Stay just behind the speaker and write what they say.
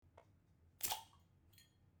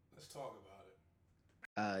talk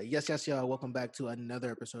about it. Yes, y'all. Welcome back to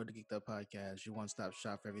another episode of the Geeked Up Podcast, your one-stop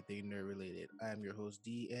shop for everything nerd-related. I am your host,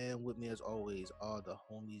 D, and with me, as always, all the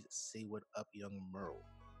homies. Say what up, young Merle.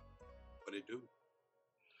 What it do?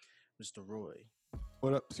 Mr. Roy.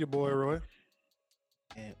 What up? It's your boy, Roy.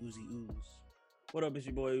 And Uzi Ooze. What up, it's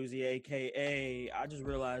your boy Uzi, aka I just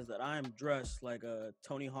realized that I am dressed like a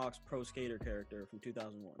Tony Hawk's Pro Skater character from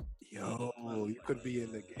 2001. Yo, you could be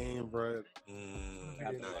in the game, bro. I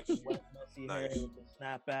got Nice. the wet, messy Nice. hair with the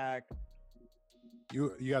snapback,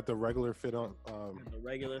 You got the regular fit on. the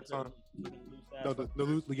regular on. loose ass. No, the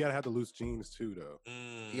loose. You gotta have the loose jeans too, though.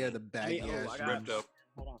 Yeah, the baggy I mean, ass I got- ripped up.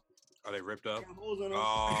 Hold on. Are they ripped up? I got holes in them.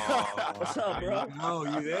 Oh, What's up, bro? No,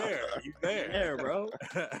 you there? You there? There, bro.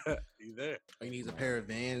 You there? He needs a pair of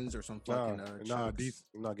Vans or some fucking Nah, Chucks.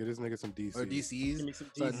 get this nigga some DC. Or Give DCs. me some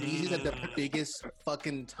So DCs. DCs have the biggest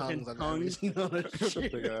fucking tongues I've ever tongues. seen on a Big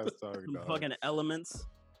shit. ass dog, Some dog. fucking elements.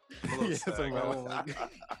 Yeah, something Oh like my God.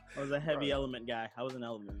 I was a heavy Right. element guy. I was an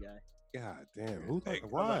element guy. God damn. Who? Hey,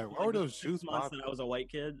 Why? Why were those shoes 6 months popping? that I was a white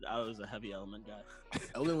kid, I was a heavy element guy.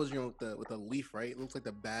 Elden was with the leaf, right? It looks like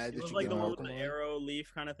the badge It that was you like get the on one with the Pokemon. arrow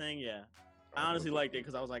leaf kind of thing. Yeah, I honestly liked it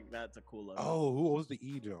because I was like, "That's a cool look." Oh, who was the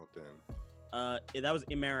E joint then? That was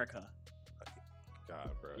America.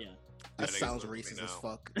 God, bro. Yeah, That niggas sounds look at me racist as now.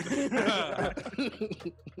 fuck.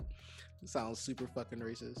 It sounds super fucking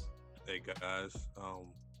racist. Hey guys,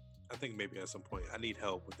 I think maybe at some point I need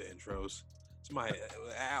help with the intros. Somebody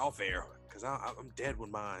off air because I'm dead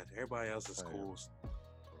with mine. Everybody else is Same. cool.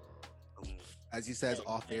 As he says, Hey,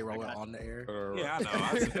 off air while I we're got on the air. Yeah, I know.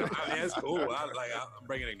 I mean, it's cool. I'm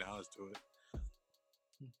bringing acknowledge to it.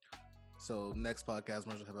 So next podcast,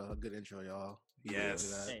 Marshall have a good intro, y'all. Be ready for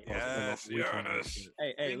Yes, that. Hey. yes, yes.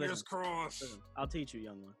 hey, Fingers listen, crossed. listen, I'll teach you,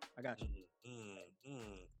 young one. I got you.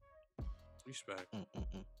 Respect.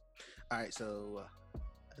 Mm-mm-mm. All right, so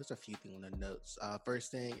there's a few things on the notes.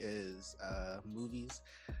 First thing is movies.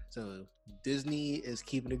 So Disney is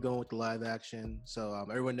keeping it going with the live action. So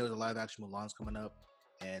everyone knows the live action Mulan's coming up,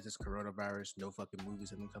 and this coronavirus, no fucking movies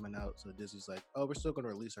have been coming out. So Disney's like, oh, we're still going to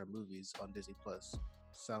release our movies on Disney Plus.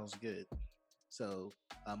 Sounds good. So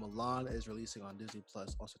Mulan is releasing on Disney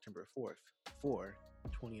Plus on September 4th for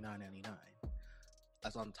 $29.99.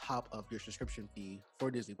 That's on top of your subscription fee for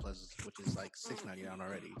Disney Plus, which is like $6.99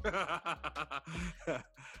 already.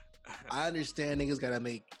 I understand niggas gotta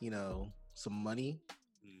make, some money,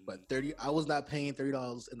 but I was not paying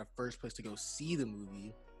 $30 in the first place to go see the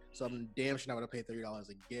movie. So I'm damn sure not gonna pay $30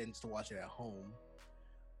 again just to watch it at home.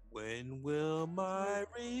 When will my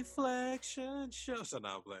reflection show? So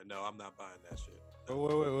now I'm like, no, I'm not buying that shit.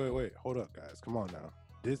 Oh, wait. Hold up, guys. Come on now.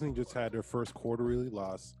 Disney just had their first quarterly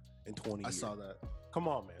loss in 20 I years. saw that. Come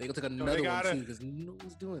on, man. They gonna take they another gotta- one too because no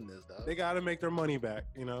one's doing this, dog. They got to make their money back,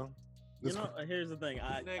 This- Here's the thing.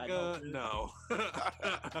 I Nigga, no.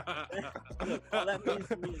 Look, all that means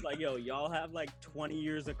to me is like, yo, y'all have like 20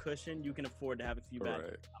 years of cushion. You can afford to have a few back.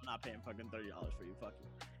 Right. I'm not paying fucking $30 for you. Fuck you.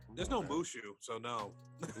 There's no Mushu, so no.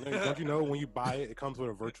 Don't you know when you buy it, it comes with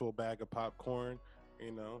a virtual bag of popcorn,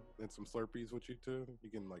 and some Slurpees with you too. You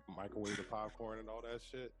can like microwave the popcorn and all that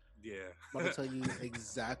shit. Yeah. I'm gonna tell you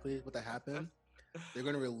exactly what that happened. They're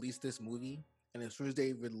gonna release this movie, and as soon as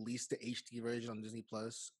they release the HD version on Disney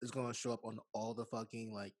Plus, it's gonna show up on all the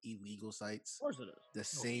fucking like illegal sites Of course it is. the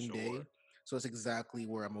same day. sure. So it's exactly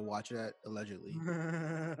where I'm gonna watch it at, allegedly.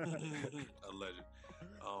 Alleged.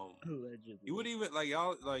 Allegedly. You wouldn't even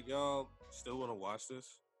y'all still want to watch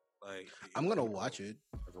this? Like, I'm gonna watch it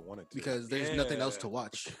Ever wanted to? because there's nothing else Yeah. to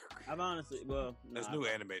watch. I've honestly, well, There's new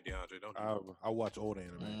anime, DeAndre. Don't do I watch old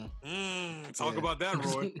anime. talk Yeah. about that,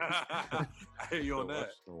 Roy. I hear you on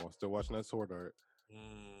that. Still watching that Sword Art.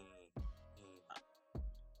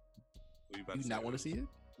 You not want to see it?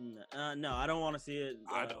 No, I don't want to see it.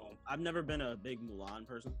 I don't. I've never been a big Mulan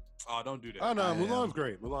person. Oh, don't do that. Oh no, I Mulan's am.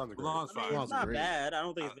 great. Mulan's great. Mulan's fine. Mulan's It's not great. bad. I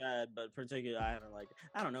don't think it's bad, but particularly I haven't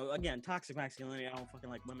I don't know. Again, toxic masculinity. I don't fucking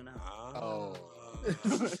like women out. Oh.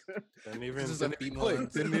 Didn't even, This is a didn't even female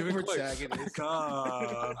click. Didn't even click. protagonist.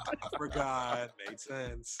 God, I forgot. Made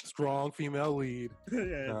sense. Strong female lead. Yeah,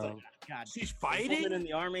 it's Um, like, God, She's a woman fighting. in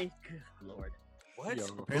the army. Good Lord. What? Yo,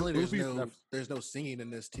 Apparently, Luffy's there's no singing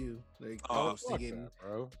in this too. Like, Oh, no fuck singing. that,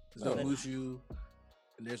 bro. There's no No. Mushu,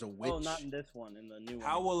 and there's a witch. Oh, not in this one. In the new one.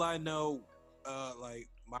 How will I know?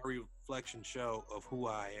 My reflection show of who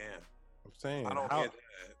I am. I'm saying, I don't how, get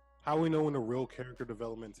that. how we know when the real character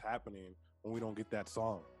development's happening when we don't get that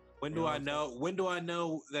song? When You do know I what I'm know? When do I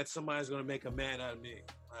know that somebody's gonna make a man out of me?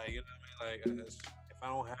 Like, you know what I mean? Like, if I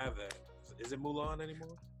don't have that, is it Mulan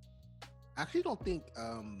anymore? I actually don't think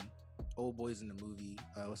old boy's in the movie.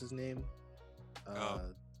 What's his name?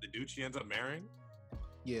 The dude she ends up marrying?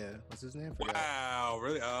 Yeah, what's his name? Forgot. Wow,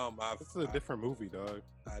 really? This is a different movie, dog.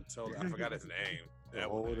 I forgot his name. A That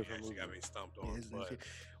whole one different actually got movie. me stumped Yeah, on. his name But shit.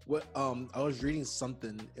 What I was reading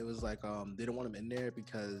something. It was like they don't want him in there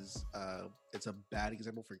because it's a bad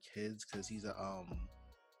example for kids because he's a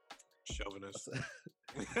chauvinist,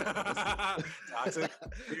 what's toxic.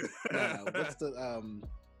 nah, what's the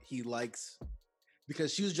he likes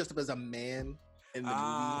because she was dressed up as a man in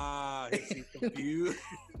the he's confused.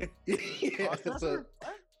 movie. Yeah, so,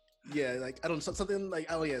 yeah, like I don't something like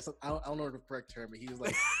I don't know the correct term, but he was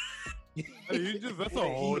like That's a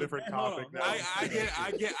whole different hold on, topic. hold now.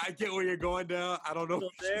 on. I get where you're going down. I don't know. So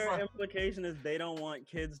their implication is they don't want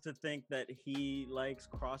kids to think that he likes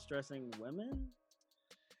cross-dressing women.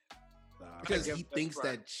 Nah, because guess he that's thinks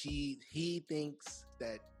right. that he thinks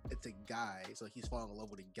that it's a guy, so he's falling in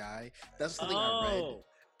love with a guy. That's something I read. Oh,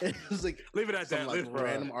 It was like Leave it at some that. like Leave it,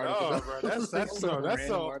 random bro. article. No, bro, that's- Like, that's some no, that's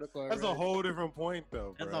random so- article I That's a read. whole different point,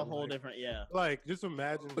 though. that's bro. a whole Like- different, yeah. Like, just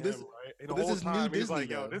imagine But him, this- right? And but the this whole is new time, he's Disney, like,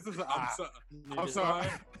 yo, though. this is I'm sorry.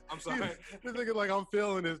 I'm sorry. This nigga like, I'm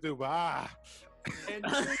feeling this dude, but And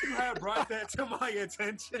you had brought that to my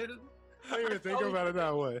attention. I didn't even think about it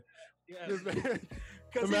that way. Yeah. Just-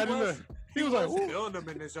 Because Imagine that. He was like, was "Woo." feeling them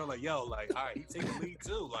in this show, like, yo, like, all right, he take the lead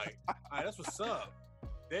too. Like, all right, that's what's up.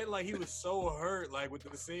 Then, like, he was so hurt, like, with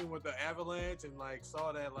the scene with the avalanche and, like,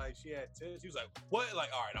 saw that, like, she had tits. He was like, what? Like,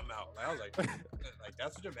 all right, I'm out. Like, I was like,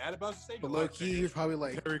 that's what you're mad about? She But low key, he was probably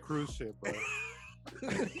like, Terry Crews shit, bro.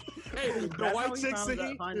 hey, the That's white how he chick found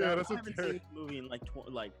singing? out- Yeah, out. that's I what haven't Terry- seen the movie in like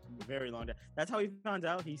very long time. That's how he found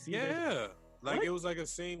out. He sees it. Yeah. Like, What? it was like a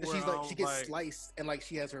scene and where she's like, she gets sliced, and like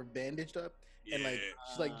she has her bandaged up, and like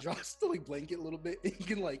she's like drops the like blanket a little bit, and you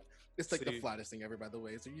can like. It's like the See. flattest thing ever, by the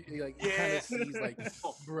way. So you like Yeah. kind of sees like when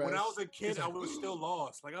I was breasts. a kid, It's I like- was still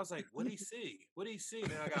lost. Like I was like, "What do he see? What do he see?" And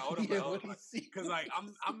then I got older, Yeah, like, what do you see? because like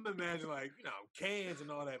I'm imagining like cans and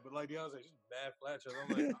all that, but like the other like just bad flat shows.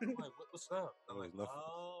 I'm like, what's up? I'm like, Nothing.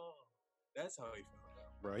 oh, that's how he found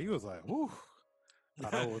out. Bro, he was like, woo.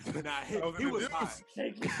 I was, Nah, I was he in the was news. hot.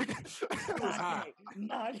 He was hot.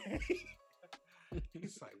 Not gay.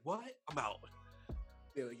 He's like, what? I'm out.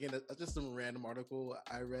 Yeah, again, that's just some random article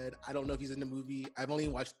I read. I don't know if he's in the movie. I've only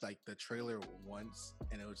watched like the trailer once,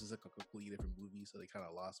 and it was just like a completely different movie, so they kind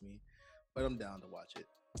of lost me. But I'm down to watch it.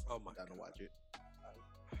 Oh my Down god. to watch it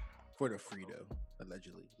for the free though.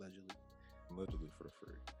 Allegedly, Allegedly for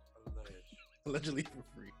free. allegedly for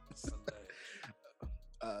free.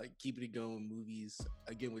 Alleged. Keeping it going with movies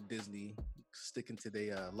again with Disney, sticking to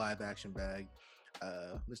the live action bag.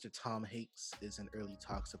 Mr. Tom Hanks is in early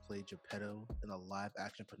talks to play Geppetto in a live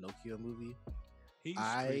action Pinocchio movie. He's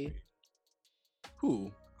I- creepy.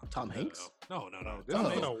 Who? Tom Hanks? No. This Oh.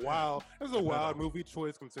 is a wild. This is a wild movie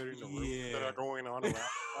choice considering the rumors that Yeah. are going on around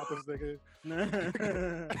about this nigga.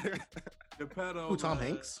 The pedo. Who? Tom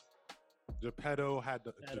Hanks? Geppetto had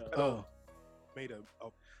the Geppetto. Geppetto Oh, made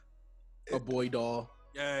a boy doll.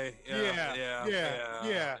 Yeah.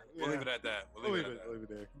 We'll leave it at that. We'll leave it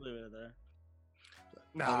there. Leave it there.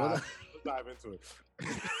 Nah, well, let's dive into it.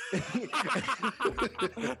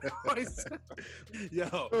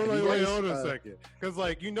 Yo, Wait, guys, hold on a second, because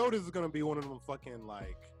like you know this is gonna be one of them fucking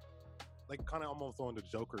like kind of almost on the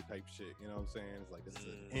Joker type shit. You know what I'm saying? It's like this is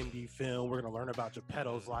an indie film. We're gonna learn about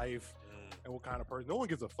Geppetto's life and what kind of person. No one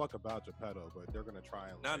gives a fuck about Geppetto, but they're gonna try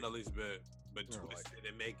and not in like, the least bit, but You know, twist it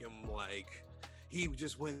and make him like he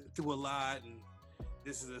just went through a lot, and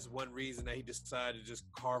this one reason that he decided to just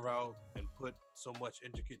carve out and put so much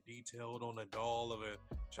intricate detail on a doll of a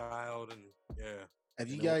child, and yeah, Have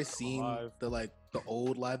you You know, guys come seen alive. the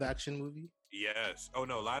old live action movie? yes. Oh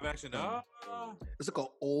no, live action. It's like an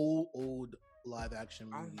old live action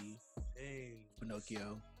I movie, think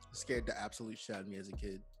Pinocchio. Scared the absolute shit out of me as a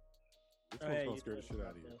kid. this Oh, one's yeah, gonna you scare the told shit me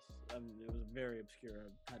out about of you. this. It was very obscure.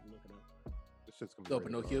 I had to look it up. This shit's gonna be The rated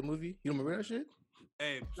Pinocchio R. movie? You don't remember that shit?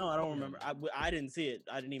 hey, No, I don't remember. I didn't see it.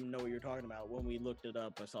 I didn't even know what you were talking about. When we looked it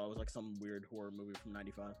up, I saw it was like some weird horror movie from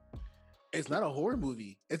 '95. It's not a horror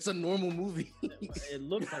movie. It's a normal movie. It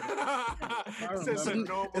looks like It's just a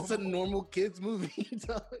normal It's a normal kids movie.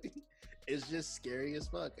 dog. It's just scary as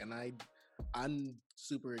fuck, and I'm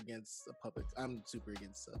super against the puppets. I'm super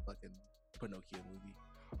against a fucking Pinocchio movie.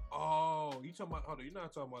 Oh, you talking about? Hold on, you're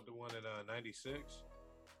not talking about the one in '96?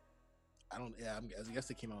 I guess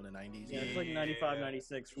it came out in the 90s. Yeah, it's like 95,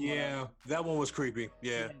 96. From what I Yeah, know. that one was creepy.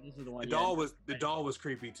 Yeah, This is the one. the doll was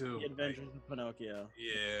creepy too. The Adventures of Pinocchio.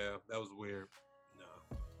 Yeah, that was weird.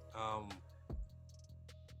 No.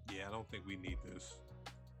 Yeah, I don't think we need this.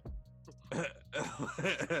 I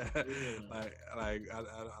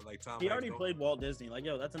like Tom. He Hanks already don't- played Walt Disney. Like,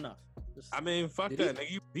 yo, that's enough. Just, I mean, fuck Did that,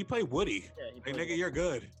 nigga. He played Woody. yeah, he Like, played nigga, Walt. you're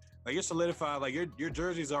good. Like you're solidified. Like your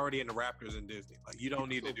jersey's already in the Raptors and Disney. Like you don't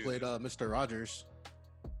need to do played this. Mr. Rogers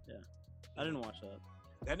I didn't watch that.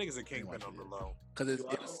 That nigga's a kingpin watch on the it. low. because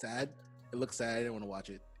it was sad. It looked sad. I didn't want to watch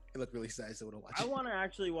it. It looked really sad. So I don't watch I it. want to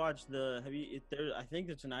actually watch the. Have you? There, I think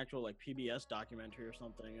it's an actual like PBS documentary or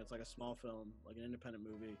something. It's like a small film, like an independent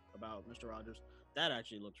movie about Mr. Rogers. That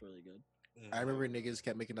actually looks really good. I remember niggas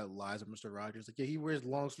kept making up lies of Mr. Rogers. Like, yeah, he wears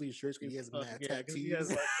long sleeve shirts because he has mad 'Cause he has,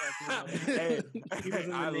 tattoos. like, Hey, he was in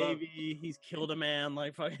the I love- Navy. He's killed a man.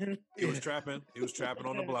 Like fucking. He was trapping. He was trapping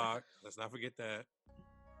on the block. Let's not forget that.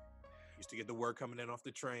 Used to get the word coming in off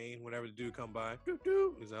the train whenever the dude come by. Doo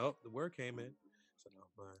doo. He's out. The word came in. So no,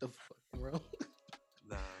 but The fucking world.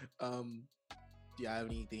 nah. Do you have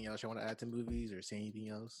anything else you want to add to movies or say anything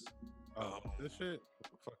else? This shit.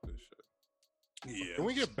 Fuck this shit. Yeah. Can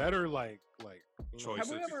we get better like you know, Choices.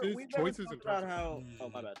 Have we ever? choices- We've never choices talked in about terms of- how. Oh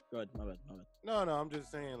my bad. Go ahead. My bad. No, I'm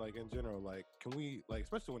just saying, like in general, like can we, like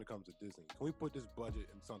especially when it comes to Disney, can we put this budget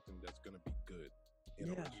in something that's gonna be good? You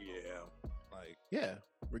know, Yeah. Yeah. like Yeah,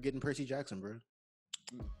 we're getting Percy Jackson, bro.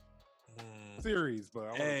 Mm. series, but I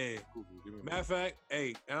want Hey, give me a matter of fact,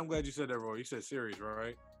 hey, and I'm glad you said that, Roy. You said series,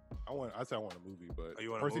 right? I said I want a movie, but Oh,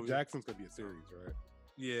 you want a Percy movie? Jackson's gonna be a series, right?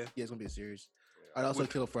 Yeah. Yeah, it's gonna be a series. Yeah. I'd also Would-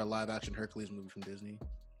 kill for a live action Hercules movie from Disney.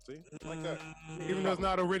 See, like that. Mm, Even though it's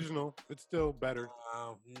not original, it's still better.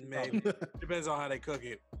 maybe depends on how they cook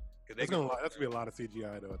it. 'Cause they That's can- gonna be a lot of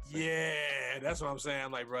CGI though. At the same Yeah, that's what I'm saying.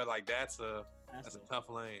 I'm like, bro, like that's a tough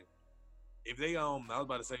lane. If they I was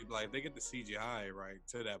about to say, like, if they get the CGI right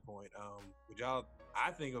to that point, would y'all? I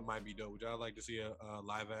think it might be dope. Would y'all like to see a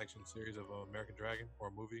live action series of American Dragon or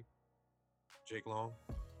a movie? Jake Long,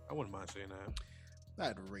 I wouldn't mind seeing that.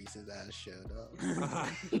 That racist ass shit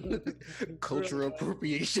up. Cultural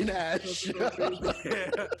appropriation ass shit.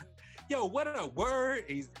 Yeah. Yo, what a word!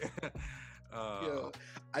 He's Yo,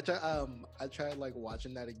 I tried like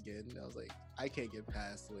watching that again. I was like, I can't get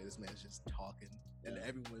past the way this man's just talking, and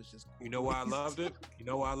everyone's just. You know why I loved it? You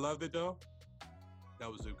know why I loved it though? That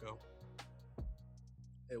was Zuko.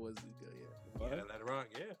 It was Zuko, yeah. You gotta let it rock.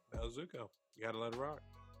 Yeah, that was Zuko. You gotta let it rock.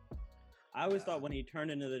 I always thought when he turned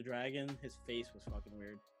into the dragon, his face was fucking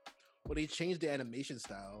weird. Well, they changed the animation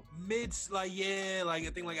style. Like I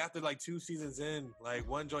think like after like 2 seasons in, like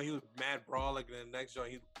one joint he was mad brolic, and then the next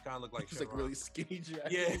joint he kind of looked like It's like Shenron. really skinny dragon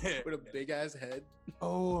Yeah. with a big ass head.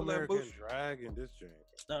 Oh, Well, that American bullshit. Dragon, this joint.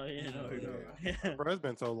 Oh yeah, no, yeah. Bro, it's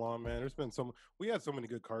been so long, man. There's been we had so many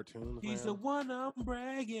good cartoons. He's man. the one I'm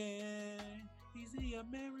bragging. He's the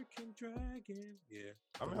American Dragon. Yeah.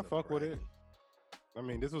 I mean, I fuck with it. I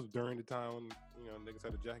mean, this was during the time when niggas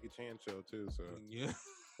had a Jackie Chan show too. So Yeah.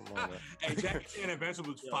 come on, man. Hey, Jackie Chan Adventure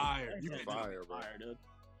was Yo, fire. Jackie You Chan can fire, was bro. fire, dude.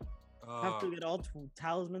 uh, Have to get all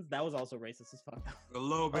talismans. That was also racist as fuck. a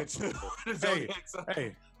little bit too. Hey,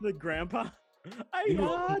 hey, The grandpa. You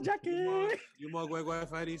Ay, Jackie. You more Gwegwe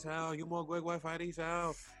Fighties how? You more Gwegwe Fighties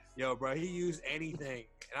how? Yo, bro, he used anything,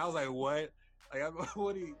 and I was like, what? Like,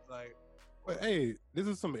 what he like? but hey, this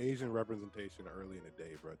is some Asian representation early in the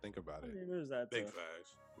day, bro. Think about I it. mean, there's that. Big too.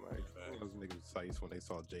 facts. Like facts. those niggas size when they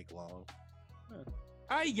saw Jake Long.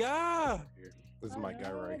 Hiya! Here, this is my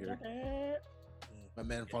guy right here. My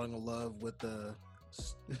man falling in love with the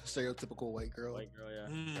stereotypical white girl. White girl,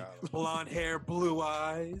 yeah. Mm, blonde hair, blue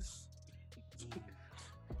eyes.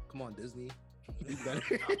 Come on, Disney. Do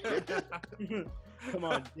better. Come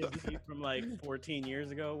on, Disney from like 14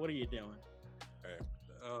 years ago. What are you doing?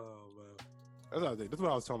 Oh man. That's what I think. That's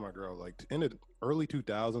what I was telling my girl. Like in the early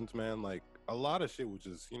 2000s, man, like a lot of shit was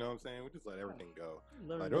just, you know what I'm saying? We just let everything go.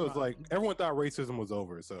 Like it was like everyone thought racism was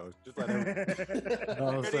over, so just let everything. You know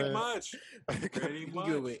what I'm Pretty saying? much. Pretty You can much.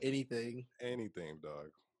 do it with anything. Anything,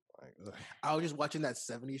 dog. Like, ugh. I was just watching that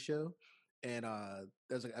 70s show, and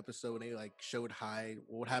there's an episode when they like showed Hyde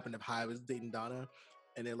what happened if Hyde was dating Donna,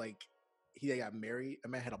 and then like he got married. A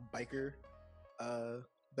man had a biker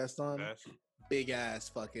vest on, Best. big ass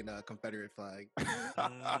fucking Confederate flag.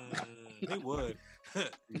 He would.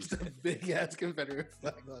 Just a big ass Confederate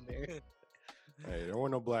flag on there. Hey, there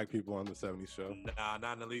weren't no black people on the 70s show. Nah,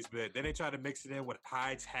 not in the least bit. Then they tried to mix it in with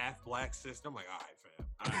Hyde's half black sister. I'm like,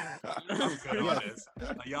 all right, fam. All right. I'm good on this.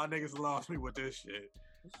 Like, y'all niggas lost me with this shit.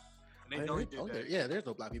 And they only did that. Yeah, there's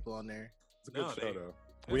no black people on there. It's a good No, show they- though.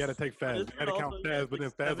 We had to take Faz. Isn't We had to it count also, Faz, but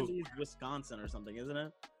then like, Faz was 70s Wisconsin or something, isn't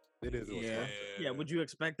it? it is. Yeah. Yeah. Would you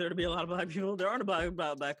expect there to be a lot of black people? There aren't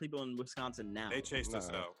about black people in Wisconsin now. They chased us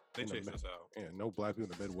Nah, out. They in the chased Mid- us out. Yeah, no black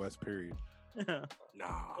people in the Midwest. Period. Well,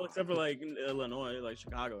 Nah. except for like in Illinois, like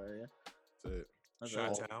Chicago area. That's it. That's Shut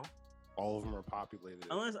all. Chi-town. All of them are populated.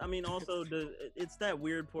 Unless I mean, also it's that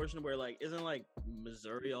weird portion where like isn't like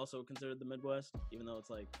Missouri also considered the Midwest, even though it's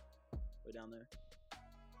like way down there.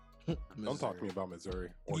 Don't talk to me about Missouri.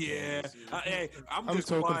 Or Yeah, Kansas. hey, I'm I'm just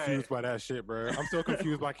so quiet. confused by that shit, bro. I'm so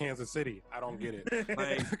confused by Kansas City. I don't get it.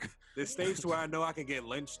 Like the states where I know I can get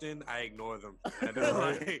lynched in, I ignore them. And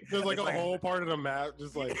Right? There's like it's a whole part of the map,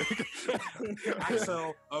 just like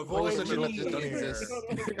So Oh, avoid such a me just don't here. exist.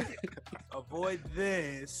 Avoid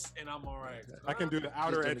this, and I'm all right. I can do the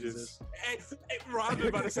outer Just don't edges. exist. Hey, Rob was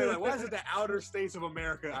about to say, like, why is it the outer states of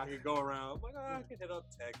America I can go around? I'm like, oh, I can hit up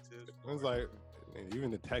Texas. It's like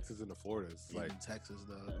even the Texas and the Floridas, Even like Texas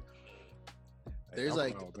though. hey, There's I'm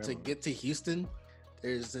like from to Alabama. get to Houston,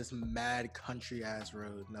 there's this mad country ass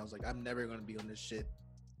road, and I was like, I'm never gonna be on this shit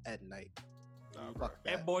at night. Nah, bro. Fuck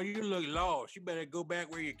Hey, that. boy, you look lost. You better go back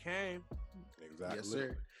where you came. Exactly. Yes,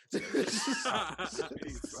 sir.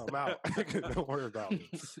 I'm out. Don't worry about me.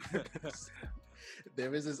 there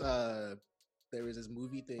was this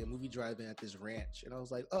movie drive-in at this ranch, and I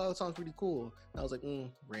was like, oh, it sounds pretty cool. And I was like,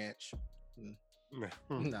 ranch.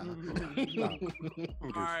 Nah.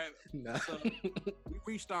 All right. Nah. So we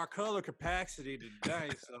reached our color capacity today,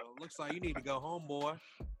 so it looks like you need to go home, boy.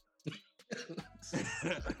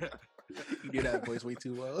 You do that voice way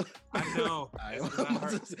too well. I know. I- That's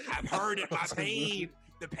what I've heard it. My pain.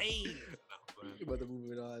 The pain. But to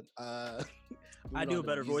move it on. I moving do on a to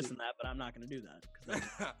better voice music. than that, but I'm not going to do that. 'Cause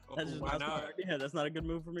Oh, that's just why not not? smart. Yeah, that's not a good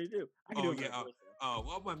move for me to do. I can Oh, do a better yeah, voice. Oh,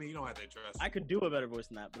 well, I mean, you don't have to address. I could do a better voice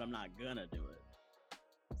than that, but I'm not gonna do it.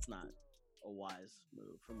 It's not a wise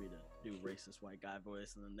move for me to do racist white guy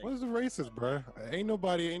voice and then they What is the racist, bro? Ain't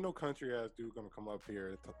no country ass dude gonna come up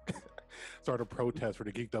here and start a protest for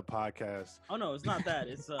the Geeked Up podcast. Oh no, it's not that.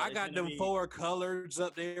 It's I it's got gonna them be- 4 colors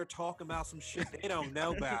up there talking about some shit they don't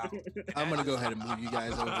know about. I'm gonna go ahead and move you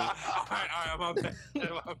guys all over. right, my bad.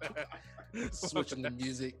 My bad. Switching to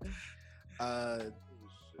music. Oh, shit.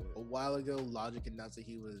 A while ago, Logic announced that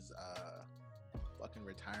he was fucking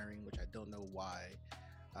retiring, which I don't know why.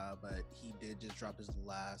 But he did just drop his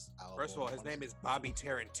last album. First of all, his name is Bobby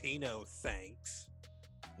Tarantino. Thanks.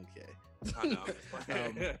 Okay. I know.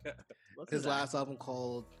 What's His his last album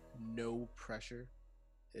called No Pressure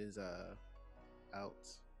is out.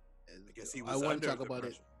 I guess he I was want under to talk the about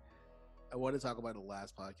pressure. it. I wanted to talk about it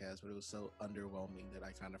last podcast, but it was so underwhelming that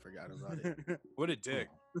I kind of forgot about it. What a dick.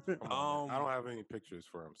 Come on, man. I Um, don't have any pictures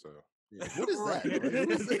for him, so What is that? Right.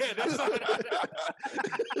 What is that? Yeah, that's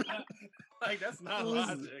not, like that's not Who is-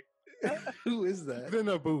 logic. Who is he's that? in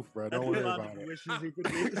a booth, bro. Don't worry Logic about it. wishes he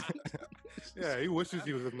could be. Yeah, he wishes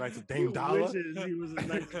he was as nice as He Dame Dollar. wishes he was as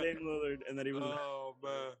nice as Dame Lillard, and that he was. Oh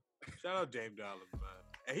man, shout out Dame Dollar, man.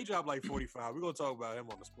 And he dropped like 45. We're gonna talk about him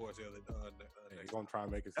on the sports the other He's next gonna try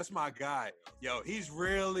and make it. That's my guy. Yo, he's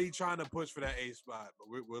really trying to push for that A spot, but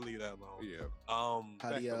we'll leave that alone. Yeah. How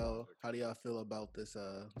Back do to y'all Logic. how do y'all feel about this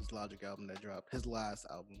Logic album that dropped? His last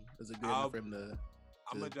album. Is it good I'll- enough for him to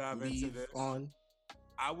I'm gonna dive leave into this. on?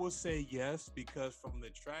 I will say yes because from the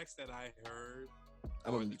tracks that I heard,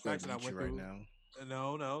 I'm or gonna the go ahead tracks and that I mute you went right through.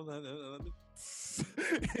 now. No, let me-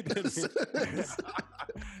 It doesn't-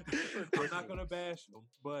 I'm not gonna bash them,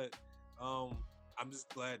 but I'm just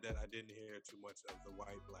glad that I didn't hear too much of the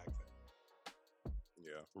white black thing.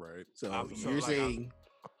 Yeah, right. So I'm- so, you're like, I'm- saying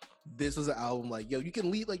this was an album like, yo, you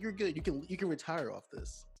can leave, like you're good. You can retire off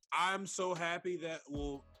this. I'm so happy that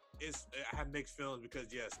I have mixed feelings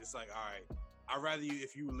because yes, it's like all right. I'd rather you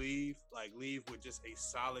if you leave with just a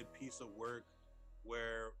solid piece of work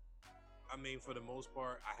where I mean for the most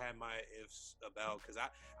part I had my ifs about because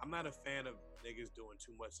I'm not a fan of niggas doing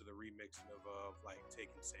too much of the remixing of like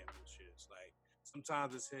taking sample shits. Like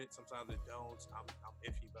sometimes it's hit, sometimes it don't. I'm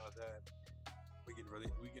iffy about that. We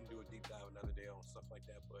can do a deep dive another day on stuff like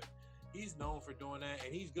that, but he's known for doing that,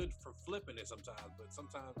 and he's good for flipping it sometimes. But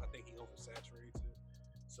sometimes I think he oversaturates it.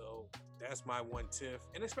 So that's my one tiff,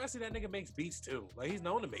 and especially that nigga makes beats too. Like he's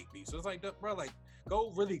known to make beats. So it's like, bro, like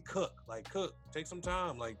go really cook. Like cook, take some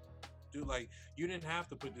time. Like dude, like you didn't have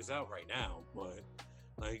to put this out right now, but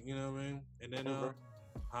like you know what I mean. And then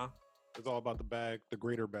huh? It's all about the bag, the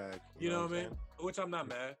greater bag. You know what I I'm mean? saying? Which I'm not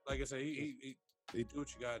mad. Like I said, he do what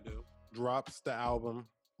you gotta do. Drops the album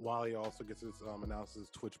while he also gets his announces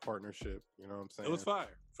Twitch partnership. You know what I'm saying? It was fire.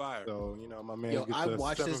 So you know, my man. Yo, gets I the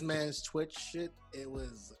watched this 750 man's Twitch shit. It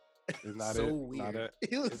was It's not so it. weird. Not it.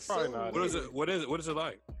 It was It's probably so not What is weird. it? What is it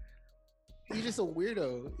like? He's just a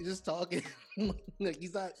weirdo. He's just talking. Like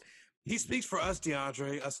he's not. He speaks for us,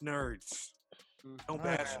 DeAndre, us nerds. Don't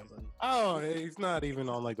bash him. Oh, he's not even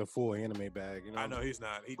on like the full anime bag. You know, I know he's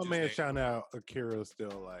not. He My just man ain't- shouting out Akira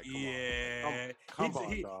still like. Come on. Yeah, Come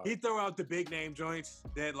on, he dog. he throw out the big name joints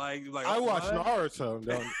that like I watch what? Naruto.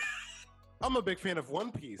 Don't, I'm a big fan of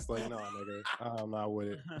One Piece. Like, no, nigga, I'm not with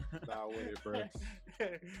it. Not with it, bro.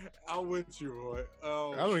 I'm with you, boy.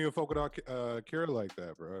 I don't even fuck with Kira like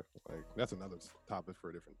that, bro. Like, that's another topic for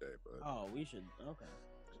a different day. But We should. Okay.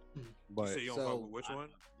 but you don't fuck with which one?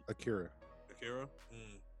 Akira. Akira?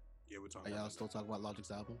 Yeah, we're talking. Are y'all about still talking about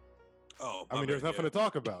Logic's album? Oh, I mean, there's nothing to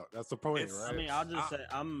talk about. That's the point, It's- right? I mean, I'll just say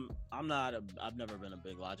I'm not. I've never been a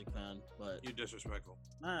big Logic fan, but You disrespectful.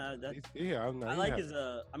 Yeah, I'm not. I like his.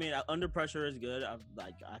 I mean, Under Pressure is good. I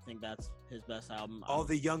think that's his best album. All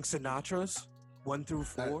the young Sinatras, 1 through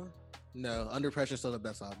 4. No, Under Pressure is still the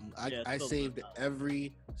best album. Yeah, I it's still the saved best album.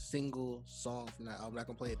 every single song from that album. I'm not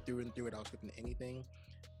gonna play it through and through without skipping anything.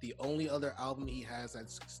 The only other album he has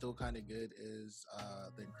that's still kind of good is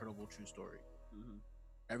The Incredible True Story. Mhm.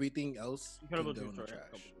 Everything else Incredible can go True in the Story has a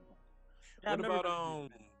trash. couple good songs. Yeah, I've What never about been a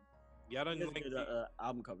big fan. Y'all He didn't has like good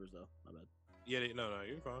album covers though. My bad. Yeah, no,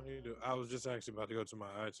 you're fine. You do. I was just actually about to go to my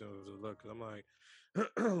iTunes and look because I'm like,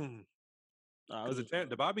 I was because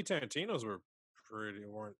the Bobby Tarantinos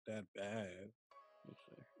weren't that bad.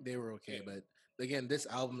 They were okay, Yeah. but again, this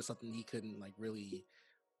album is something he couldn't like really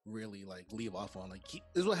like leave off on. Like this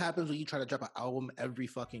is what happens when you try to drop an album every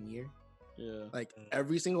fucking year. Yeah. Like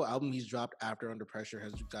every single album he's dropped after Under Pressure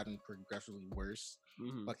has gotten progressively worse.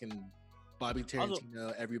 Mhm. Fucking Bobby Also-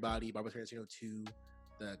 Tarantino, everybody, Bobby Tarantino 2,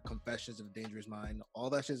 the Confessions of a Dangerous Mind, all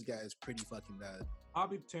that shit's got is pretty fucking bad.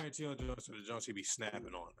 Bobby Tarantino joints are the joints he be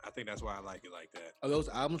snapping on. I think that's why I like it like that. Oh, those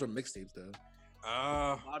albums are mixtapes though.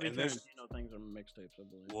 Bobby And this, Tarantino things are mixtapes, I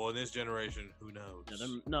believe. well, in this generation, who knows?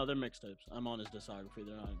 Yeah, they're mixtapes. I'm on his discography.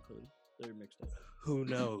 They're not included. They're mixtapes. Who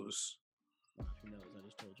knows? Who knows? I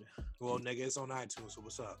just told you. Well, nigga, it's on iTunes. So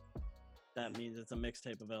what's up? That means it's a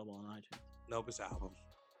mixtape available on iTunes. Nope, it's an album.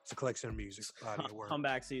 It's a collection of music. Body of work.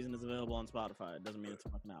 Comeback Season is available on Spotify. It doesn't mean it's a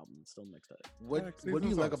fucking album. It's still mixtape. What Yeah, What do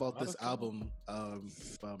you seasons like on about this Spotify. album,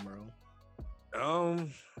 Merle?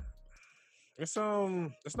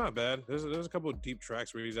 It's not bad. There's a couple of deep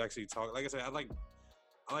tracks where he's actually talking. Like I said, I like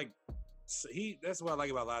that's what I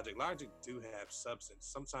like about Logic. Logic do have substance.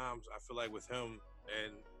 Sometimes I feel like with him,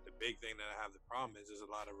 and the big thing that I have the problem is there's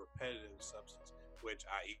a lot of repetitive substance, which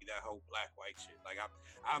I eat that whole black white shit. Like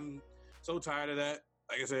I'm so tired of that.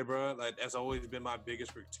 Like I said, bro, like that's always been my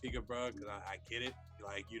biggest critique of bro, because I get it.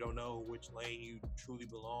 Like you don't know which lane you truly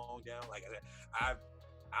belong down. Like I said,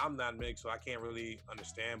 I'm not mixed, so I can't really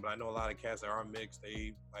understand. But I know a lot of cats that are mixed.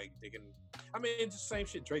 They can. I mean, it's the same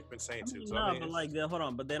shit Drake's been saying too. So, no, I mean, but it's- like, hold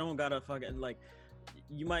on, but they don't gotta fucking like.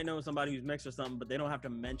 You might know somebody who's mixed or something, but they don't have to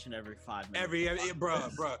mention every 5 minutes.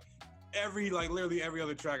 bruh. Literally every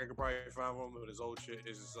other track I could probably find one with his old shit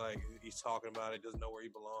is just like he's talking about it, doesn't know where he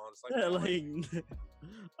belongs. Like, Yeah, like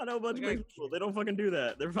I know a bunch of Like, mixed people. They don't fucking do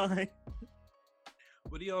that. They're fine.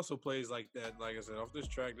 but he also plays like that. Like I said, off this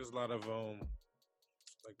track, there's a lot of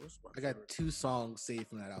like what's my I got favorite? 2 songs saved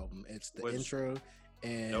from that album. It's the Which- intro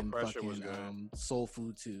and Pressure was fucking good. Soul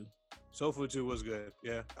Food 2. Soul Food 2 was good.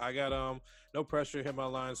 Yeah, I got No Pressure, Hit My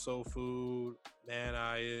Line, Soul Food, Man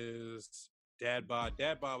I Is, Dad Bod.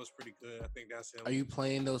 Dad Bod was pretty good. I think that's him. Are you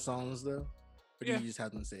playing those songs though? Or do Yeah. you just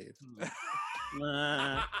have them saved?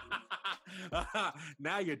 Nah.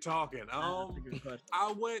 Now you're talking. That's a good question.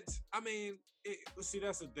 See,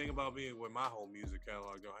 that's the thing about me with my whole music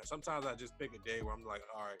catalog. Though. Sometimes I just pick a day where I'm like,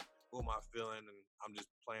 all right, who am I feeling? And I'm just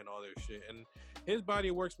playing all their shit. And his body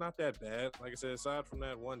of work's not that bad. Like I said, aside from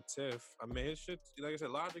that one tiff, I mean, his shit, like I said,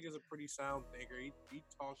 Logic is a pretty sound thinker. He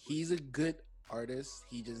talks. with He's a good artist.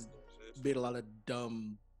 He just shit. made a lot of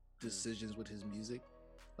dumb decisions with his music.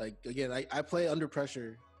 Like again, I play Under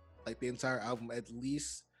Pressure, like the entire album at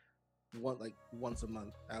least once a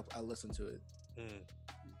month. I listen to it. Mm.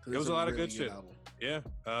 'Cause It was it's a lot of good shit. album. Yeah,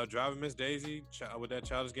 Driving Miss Daisy with that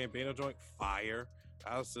Childish Gambino joint, fire.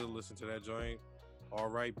 I'll still listen to that joint. All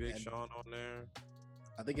right, Big And- Sean on there.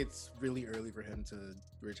 I think it's really early for him to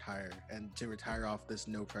retire, and to retire off this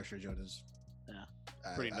No Pressure joint is Yeah.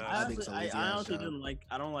 Pretty nice. I think so. I honestly didn't like.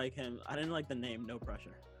 I don't like him. I didn't like the name No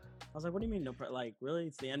Pressure. I was like, what do you mean No Pressure? Like, really?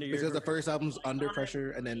 It's the end of your because the career? first album's Like, Under alright.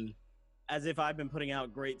 Pressure, and then As if I've been putting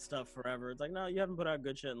out great stuff forever. It's like, no, you haven't put out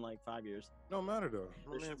good shit in like 5 years. No matter though.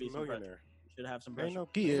 My There should man's be a some pressure. millionaire. You should have some Ain't pressure. no,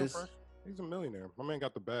 He ain't no is. pressure. He's a millionaire. My man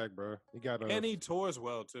got the bag, bro. He got And he tours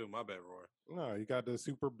well too. My bad, Roy. no, you got the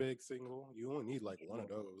super big single. You only need like one of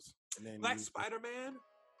those, and then Black you- Spider Man.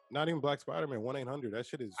 Not even Black Spider Man. 1-800. That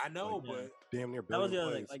shit is. I know, like, but damn near. That was the billion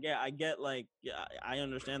other thing. plays. Like, yeah, I get like, yeah, I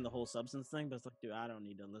understand the whole substance thing, but it's like, dude, I don't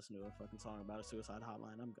need to listen to a fucking song about a suicide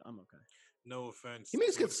hotline. I'm okay. no offense. he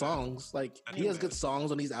makes good What's that? songs. Like I he know has that. good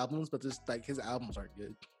songs on these albums, but just like his albums aren't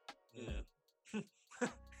good. Yeah.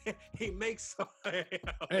 he makes.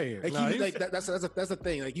 Hey, Like, nah, you, he's- like that's the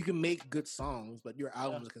thing. Like you can make good songs, but your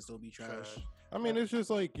albums can still be trash. I mean, it's just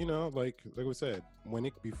like, you know, like we said,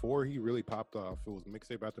 before he really popped off, it was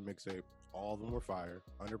mixtape after mixtape. All of them were fire.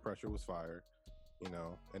 Under Pressure was fire, you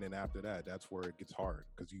know. And then after that, that's where it gets hard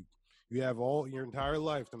because you have all your entire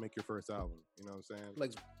life to make your first album. You know what I'm saying?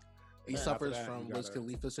 Like he After suffers that, from you Wiz gotta-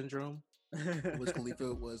 Khalifa syndrome. Wiz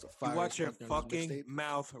Khalifa was You fired. watch your after his fucking mixtape.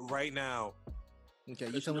 mouth right now. Okay,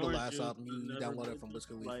 you Cushion tell me the Orange last Juice album you never downloaded been from Wiz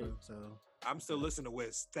Khalifa. like- So I'm still listening to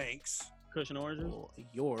Wiz. Thanks. Cushion oranges. well,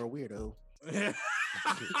 you're a weirdo. That's-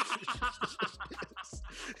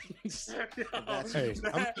 Hey,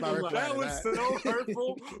 I'm not replying that to was that. so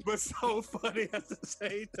hurtful, but so funny at the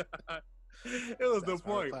same time. It was the That's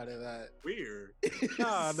my point. reply to that. Weird.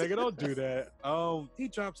 Nah, nigga, don't do that. He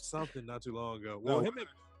dropped something not too long ago. Well, No. him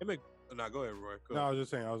and nah, go ahead, Roy. Go No, I ahead. was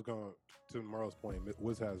just saying, I was going to Merle's point.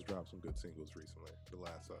 Wiz has dropped some good singles recently, the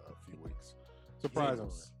last few weeks. Surprisingly.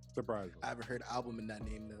 Singles. Surprisingly. I haven't heard album in that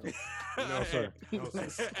name though. No, sir. No,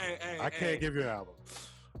 sir. I can't give you an album.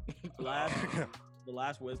 The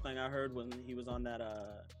last Wiz thing I heard when he was on that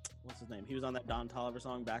what's his name? He was on that Don Toliver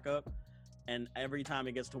song Back Up. And every time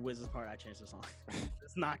it gets to Wiz's part, I change the song.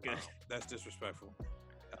 It's not good. That's disrespectful.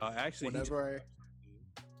 Actually, Whenever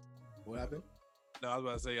what happened? no, I was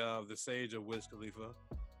about to say the Sage of Wiz Khalifa.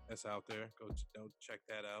 That's out there. Go check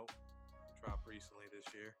that out. Dropped recently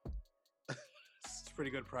this year. It's a pretty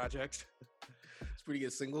good project. It's a pretty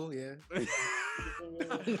good single, yeah.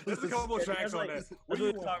 There's a couple more tracks on that. That's What do what you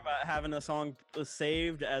we want? talk about having a song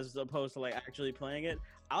saved as opposed to like actually playing it.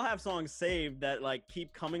 I'll have songs saved that like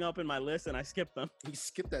keep coming up in my list and I skip them. You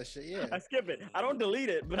skip that shit, yeah. I skip it. I don't delete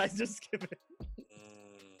it, but I just skip it.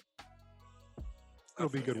 It'll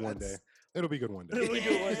be good one day. That's- It'll be good one day. It'll be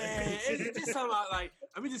good one day. It's just something about like.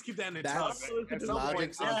 Let me just keep that in the top. That's At some point,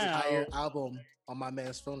 Logic's yeah. entire album on my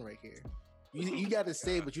man's phone right here. You got to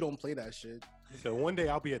save, but you don't play that shit. So one day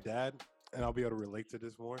I'll be a dad and I'll be able to relate to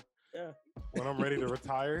this more. Yeah. When I'm ready to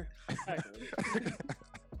retire. Exactly.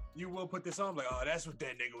 you will put this on like, oh, that's what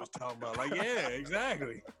that nigga was talking about. Like, yeah,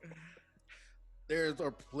 exactly. There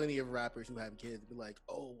are plenty of rappers who have kids be like,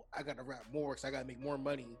 "Oh, I gotta rap more because I gotta make more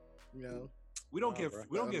money." You know? We don't Nah, give bro.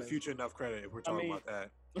 we don't Nah, give man. Future enough credit if we're talking mean- about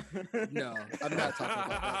that. No, I'm not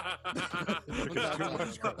talking about that. I'm not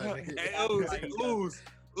talking about that. Hey,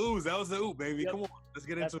 ooze, that was the oop, baby. Yep. Come on, let's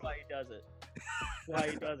get That's into why he does it. That's why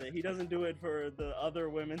he does it. He doesn't do it for the other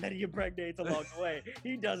women that he impregnates along the way.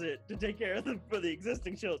 He does it to take care of them for the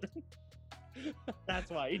existing children. That's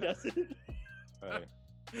why he does it. Hey,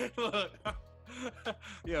 it. Look,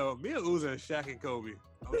 yo, me and Ooze are Shaq and Kobe.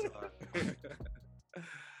 I'm sorry.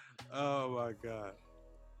 Oh my god,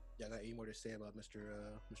 Yeah, I got any more to say about Mr.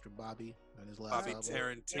 Bobby and his last Bobby album?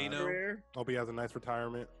 Tarantino. Career, hope he has a nice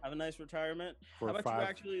retirement have a nice retirement. for How about 5. you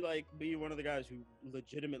actually like be one of the guys who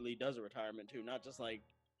legitimately does a retirement too, not just like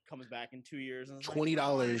comes back in 2 years and it's like,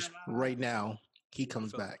 $20 right now. He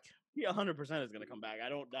comes So- back. He 100% is gonna come back. I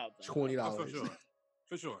don't doubt that. $20. Oh, for sure,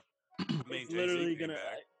 for sure. I mean, It's literally Jay-Z came gonna.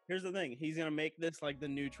 back. Here's the thing: he's gonna make this like the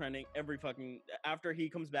new trending every fucking after he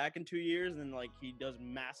comes back in 2 years and like he does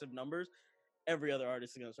massive numbers. Every other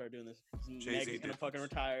artist is gonna start doing this. Jay-Z Meg's gonna did fucking this.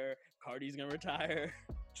 retire. Cardi's gonna retire.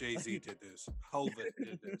 Jay-Z did this. Hov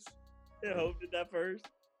did this. Yeah, Hope did that first.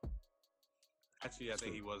 Actually, I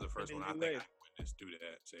think he was the first in one. I new think I wave. witnessed do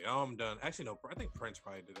that. Say, oh, I'm done. Actually, no. I think Prince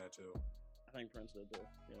probably did that too. I think Prince did too.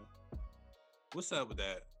 Yeah. What's up with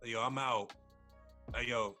that? Yo, I'm out. Hey,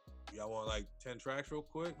 yo, y'all want like 10 tracks real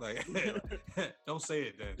quick? Like, don't say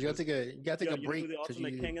it then. You gotta take a Yo, a you know who break the because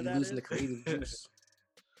ultimate king of you're that losing the is? creative juice.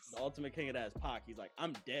 The ultimate king of that is Pac. He's like,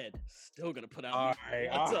 I'm dead, still gonna put out. All music.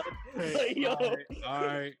 right, What's all up? right, Like, yo, all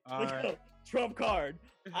right, all right. yo, Trump card.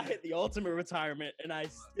 I hit the ultimate retirement and I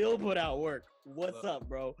still put out work. What's Look. up,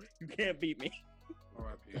 bro? You can't beat me.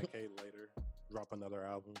 R.I.P. decade later, drop another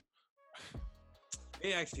album.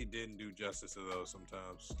 They actually didn't do justice to those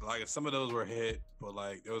sometimes. Like some of those were hit, but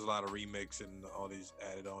like there was a lot of remix and all these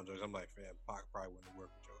added on jokes. I'm like, fam, Pac probably wouldn't work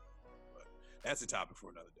with Joe. But that's a topic for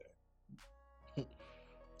another day.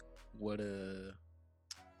 What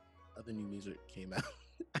other new music came out?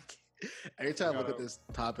 Every time I look at this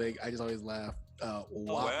topic, I just always laugh.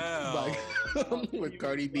 wow. Like with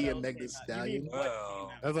Cardi B and Meg Thee Stallion. What came Wow.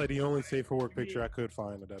 out? That's like the only safe for work picture I could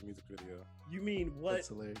find of that music video. You mean what? That's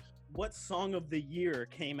hilarious. What song of the year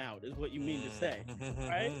came out is what you mean to say?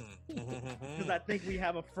 right? Because I think we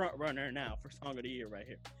have a front runner now for song of the year right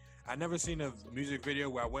I never seen a music video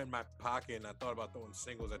where I went in my pocket and I thought about throwing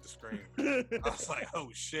singles at the screen. here. I was like, oh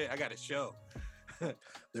shit, I got a show.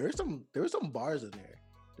 There were some bars in there.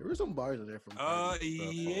 There were some bars in there from. Cardi.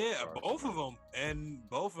 Yeah, bars. both of them, and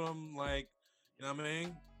both of them, like, you know what I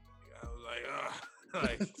mean?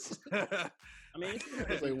 Like, I mean,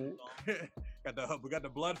 It's like, we got the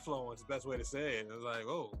blood flowing. It's the best way to say it. It was like,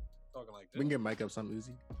 oh, talking like bring this. your mic up, some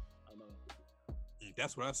Uzi. I know.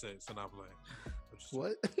 That's what I said. So now I'm playing.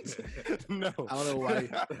 What? No. I don't know why.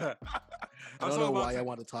 I don't know why I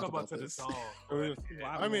want to talk about to the this. song. I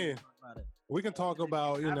mean, About it. we can talk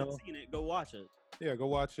about, I you haven't know, seen it. Go watch it. yeah, go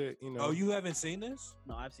watch it, you know. Oh, you haven't seen this?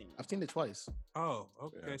 No, I've seen it. I've seen it twice. Oh,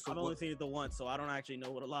 okay. Yeah. So I've only seen it the once, so I don't actually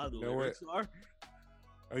know what a lot of the You know lyrics are.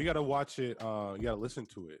 Oh, you got to watch it. You got to listen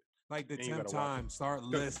to it. like the And you 10th gotta watch time, start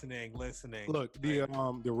listening. Look, the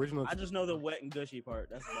original. I just know the wet and gushy part.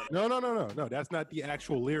 That's about it. No. That's not the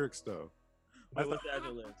actual lyrics though. What's the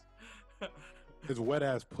actual lyrics? It's wet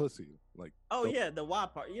ass pussy. Like, Oh the- yeah, the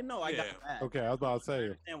WAP part. You know, I got Yeah. that. okay, I was about to I say.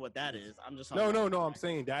 understand what that is. I'm just No. talking I'm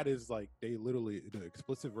saying that is like they literally the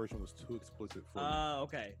explicit version was too explicit for.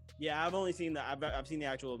 Okay. Yeah, I've only seen the I've seen the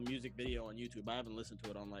actual music video on YouTube. I haven't listened to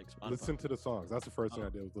it on like Spotify. Listen to the songs. That's the first thing I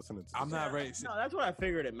did was listening to. I'm the not songs. ready. No, that's what I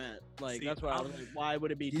figured it meant. Like See, that's why I was I'm- like, why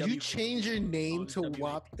would it be? Did you change your name to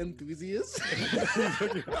WAP Enthusiast?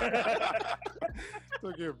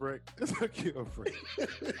 Took you a break. Took you a break.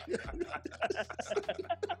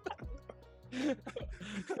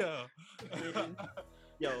 Yo.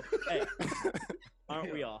 Yo, hey,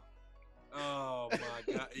 aren't we all? Oh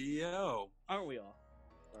my god. Yo. Aren't we all?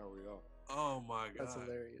 There we go. Oh my god. That's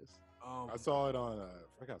hilarious. I saw it on. I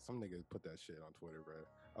forgot some nigga put that shit on Twitter, bro.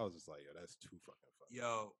 I was just like, yo, that's too fucking funny.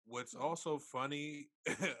 Yo, what's also funny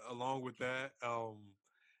along with that,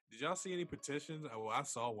 did y'all see any petitions? Well, I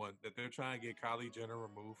saw one that they're trying to get Kylie Jenner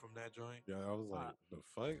removed from that joint. Yeah, I was like, the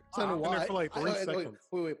fuck? Son, I've been there why? for like 3 wait, seconds.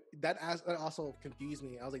 Wait. That also confused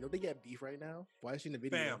me. I was like, don't they get beef right now? Why is she in the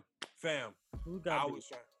video? Fam. Who I got? was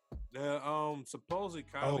trying. The supposedly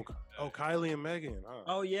Kylie. Kylie and Megan.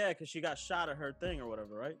 Oh yeah, because she got shot at her thing or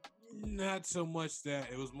whatever, right? Not so much that.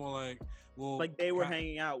 It was more like, well, Like they were Ky-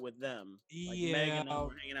 hanging out with them. Like Yeah. Megan and them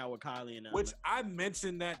were hanging out with Kylie and them. Which I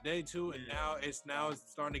mentioned that day too, and Yeah. now it's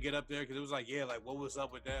starting to get up there because it was like, yeah, like what was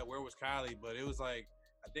up with that? Where was Kylie? But it was like,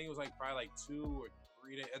 I think it was like probably like 2 or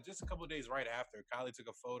 3 days, just a couple of days right after. Kylie took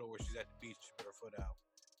a photo where she's at the beach, she put her foot out,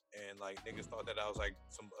 and like niggas thought that I was like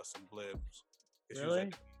some blibs. 'Cause she was at Really? the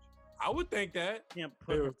beach. I would think that. can't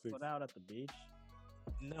put her Seriously. foot out at the beach.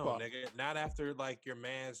 No, Fuck. nigga, not after like your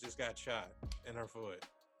man's just got shot in her foot.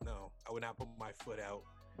 No, I would not put my foot out.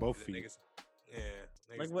 Both The feet. Niggas, yeah,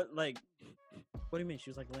 niggas, Like what? Like what do you mean? She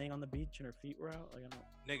was like laying on the beach and her feet were out. Like I don't.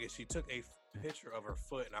 nigga, she took a picture of her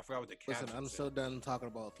foot, and I forgot what the caption Listen, I'm said. so done talking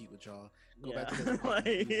about feet with y'all. Go Yeah. back to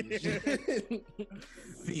the Like-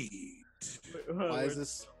 Feet.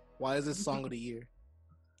 Why is this song of the year?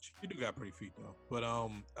 She do got pretty feet though. But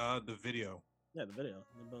the video. Yeah, the video.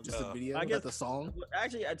 Just the video? I I guess- guess the song.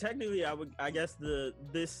 Actually, technically, I guess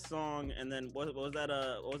this song and then what was that?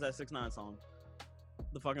 What was that 6ix9ine song?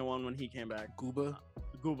 The fucking one when he came back. Gooba.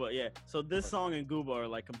 Gooba, yeah. So this song and Gooba are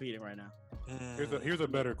like competing right now. Here's a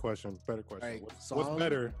better question. Better question. Alright, What's song?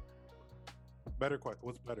 better? Better question.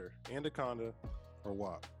 What's better? Anaconda or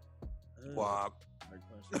WAP? Wop. Hard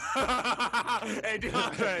question. Hey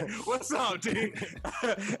DeAndre, what's up, D?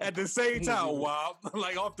 At the same time, Wop.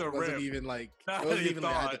 Like off the It wasn't rip. even like Not it wasn't you even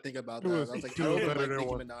like I had to thought. think about It that. was- I was like, it I was don't better like than Nicki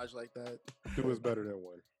one. Minaj like that. Two is better than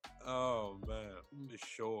one. Oh man, for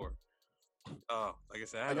sure. Like I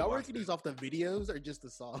said, I Are had to y'all watch working these off the videos or just the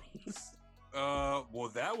songs? well,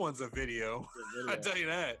 that one's a video. Good I video. tell you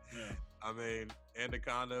that. Yeah. I mean,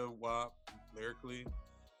 Anaconda, WAP, lyrically.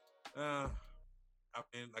 I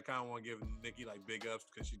mean, I kind of want to give Nicki like big ups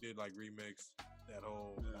because she did like remix that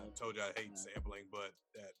whole. I Yeah. told you I hate Yeah. sampling, but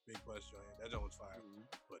that Big Bus joint, that joint was fire. Mhm.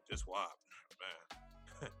 But just WAP,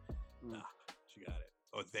 man, Mm. nah, she got it,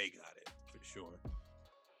 or they got it for sure.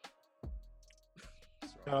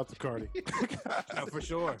 Shout out to Cardi. For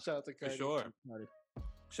sure, Shout out to for Cardi. sure. Cardi.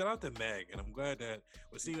 Shout out to Meg, and I'm glad that.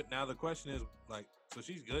 Well, see, now the question is like, so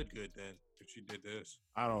she's good then if she did this.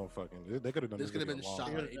 I don't fucking. They could have done This could have video been long shot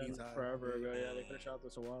ago. at any time. Forever ago, yeah, they could have shot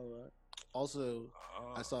this a while ago. Also,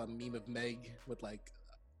 Oh. I saw a meme of Meg with like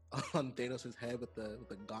on Thanos' head with the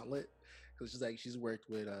gauntlet because she's worked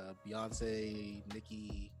with Beyonce,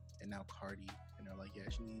 Nicki, and now Cardi, and they're like, yeah,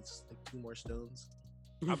 she needs like 2 more stones.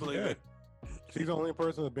 I believe Yeah. it. She's the only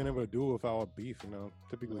person that's been able to do it without beef. You know,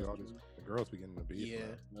 typically all these the girls be getting the beef. Yeah.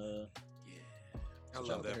 bro. Yeah, I Shout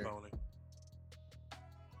love out to that her. pony.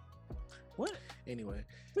 What? Anyway,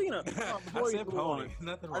 Speaking of, I before you said move pony. on,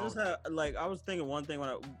 Nothing I wrong. just had like I was thinking one thing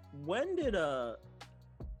when did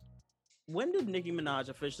Nicki Minaj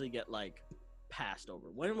officially get like passed over?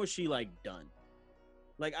 When was she like done?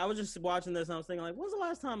 Like I was just watching this and I was thinking like, when's the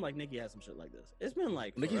last time like Nicki had some shit like this? It's been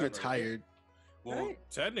like Nicki's forever. retired. Well, Right.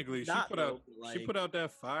 technically, Not she put out though, but, she like- put out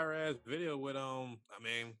that fire ass video with I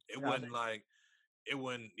mean, it Yeah, I wasn't think- like it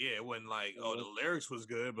wasn't like It oh the was- lyrics was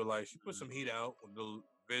good, but like she put some heat out with the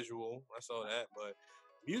visual. I saw that, but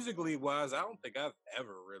musically wise, I don't think I've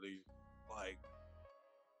ever really like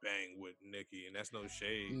banged with Nicki, and that's no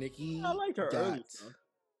shade. Nikki I liked her got early stuff.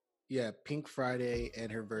 yeah, Pink Friday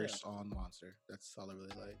and her verse on Monster. That's all I really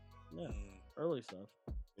like. Yeah, Mm. early stuff.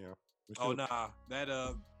 We Oh should- nah,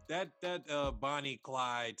 that Bonnie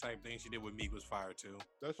Clyde type thing she did with Meek was fire too.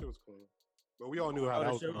 That shit was clean. But we all knew how Oh, that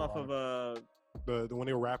the was shit going off on. of The when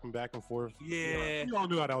they were rapping back and forth. Yeah. We all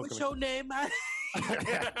knew how that was What's going your name?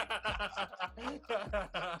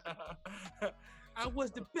 I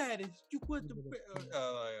was the baddest. You was the best.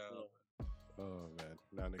 Oh man.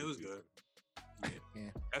 Now It was niggas- good. Yeah.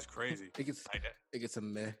 That's crazy. It gets Like that. it gets a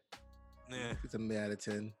meh. Yeah, It's a meh out of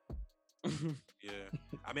 10. yeah.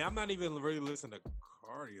 I mean, I'm not even really listening to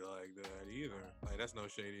Cardi like that either. Like, that's no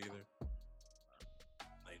shade either.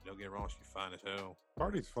 Like, don't get me wrong, she's fine as hell.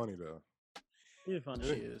 Party's funny though. He's funny.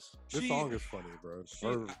 She is. This She- song is funny, bro. she-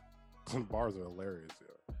 Her bars are hilarious. Yeah.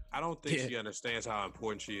 I don't think Yeah. she understands how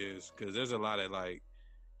important she is because there's a lot of ratchets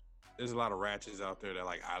out there that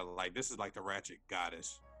like this is like the ratchet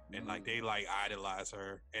goddess. And like they like idolize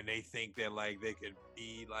her and they think that like they could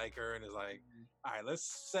be like her and it's like, all right, let's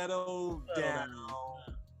settle Settle down down.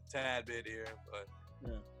 a tad bit here, but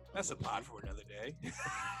Yeah. that's a pod for another day.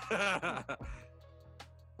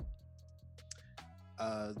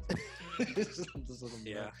 This is a little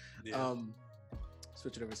yeah, meh. yeah.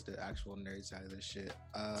 Switching over to the actual nerd side of this shit.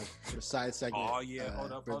 For the side segment. Oh, yeah,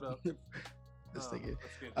 hold up. This thing. Let's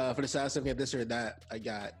get- For the side segment, this or that, I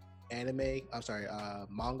got anime. I'm sorry,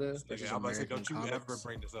 manga. This nigga, versus I'm about to say, American don't you ever comics.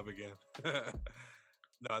 bring this up again.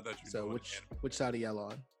 No, I thought you. So doing which side are y'all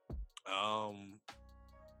on? anime.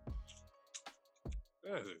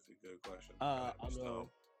 That is a good question. I'll Just, go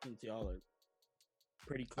since y'all are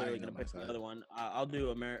pretty I clearly know gonna my pick the side. other one. I'll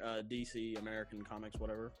do DC, American comics,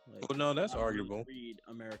 whatever. Like, Well, no, that's I don't really arguable. Read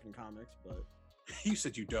American comics, but You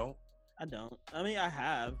said you don't. I don't. I mean, I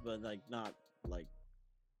have, but like not like.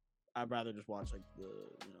 I'd rather just watch like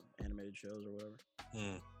the animated shows or whatever.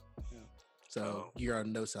 Hmm. So Oh. you're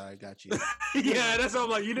on no side. Got you. Yeah, that's all. I'm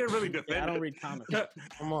like, you didn't really defend. Yeah, I don't it. read comics.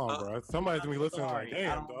 Come on, bro. Somebody's gonna be listening Sorry, like, I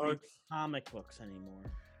damn, don't read dog. comic books anymore.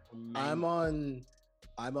 I'm on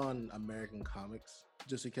American comics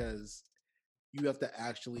just because you have to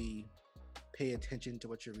actually pay attention to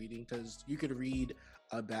what you're reading because you could read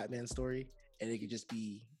a Batman story and it could just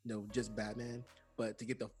be just Batman, but to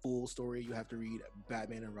get the full story you have to read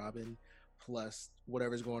Batman and Robin plus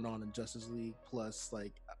whatever's going on in Justice League plus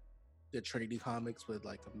like the Trinity comics with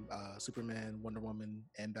like Superman, Wonder Woman,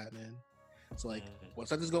 and Batman. So like what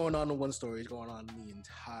stuff is going on in one story is going on in the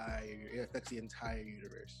entire. It affects the entire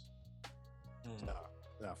universe. Nah,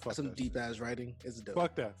 fuck That's some that deep shit. ass writing. It's dope.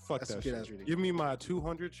 Fuck that. Fuck That's that some shit. good ass reading. Give me my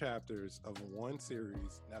 200 chapters of one series.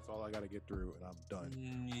 And that's all I got to get through, and I'm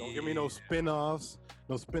done. Don't give me no spin-offs.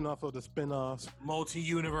 No spin-off of the spin-offs. multi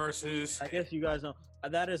universes. I guess you guys know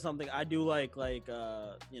that is something I do like.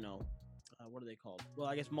 What are they called? Well,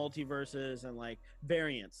 I guess multiverses and like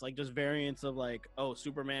variants, like just variants of like, oh,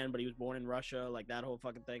 Superman, but he was born in Russia, like that whole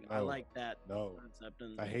fucking thing. I No. like that No, concept.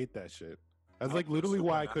 And I hate that shit. That's I like like literally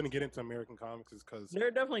why I Superman. couldn't get into American comics is because there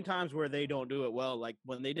are definitely times where they don't do it well. Like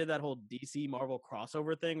when they did that whole DC Marvel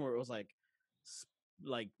crossover thing, where it was like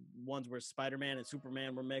ones where Spider-Man and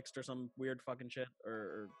Superman were mixed or some weird fucking shit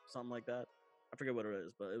or something like that. I forget what it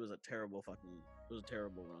is, but it was a terrible run.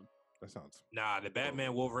 that sounds. Nah, the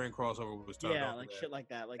Batman Wolverine crossover was tough. Yeah, like shit like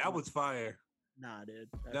that. Like That was fire. nah, dude.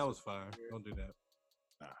 That that's was fire. weird. Don't do that.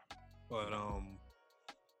 Nah. But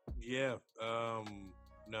yeah.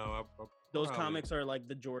 No, I Those probably comics are like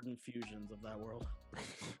the Jordan fusions of that world.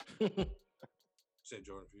 said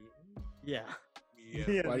Jordan Fusion. Yeah.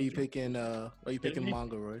 Yeah. Why are you picking me?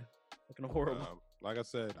 manga, Roy? Fucking horrible. Like I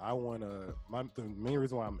said, I want to. The main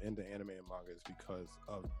reason why I'm into anime and manga is because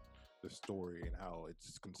of the story and how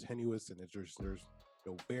it's continuous and there's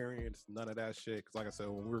no variance, none of that shit. Because like I said,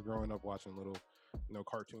 when we were growing up watching little,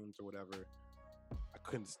 cartoons or whatever, I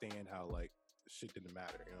couldn't stand how like shit didn't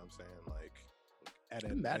matter. You know what I'm saying? Like, Ed,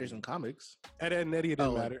 It Ed, matters Ed, in comics. Ed, Ed and Eddie, it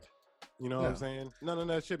didn't Oh, like- matter. You know what I'm No. saying? None of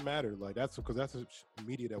that shit mattered. Like that's because that's the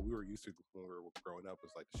media that we were used to when we were growing up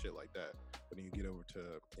was like the shit like that. But then you get over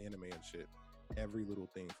to anime and shit, every little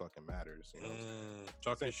thing fucking matters. You know, what I'm saying?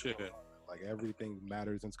 Talk Same that shit. thing on, like everything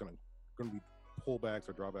matters, and it's gonna be pullbacks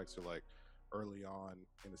or drawbacks to like early on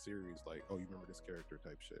in the series, like oh you remember this character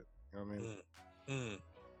type shit. You know what I mean?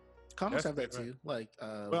 Comics That's have that right. too. Like,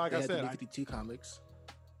 like they I had the said, New I- 52 comics.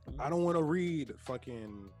 I don't want to read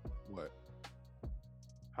fucking what?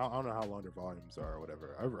 I don't know how long their volumes are or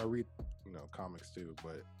whatever. I read, comics too,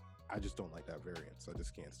 but I just don't like that variance. I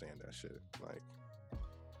just can't stand that shit. Like,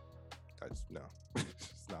 I just no,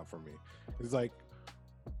 it's not for me. It's like,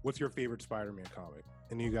 what's your favorite Spider-Man comic?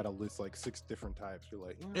 And you got to list like 6 different types. You're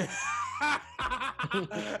like,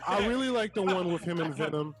 I really like the one with him and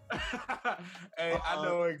Venom. Hey, I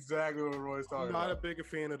know exactly what Roy's talking I'm not about. a big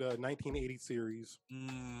fan of the 1980 series.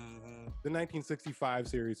 Mm-hmm. The 1965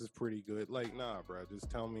 series is pretty good. Like, nah, bro, just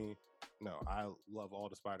tell me. No, I love all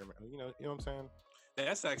the Spider-Man. You know what I'm saying?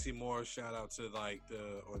 That's actually more shout out to like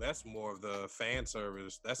that's more of the fan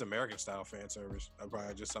service. That's American style fan service. I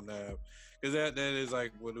probably just something to have because that is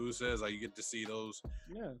like what Lou says. Like you get to see those.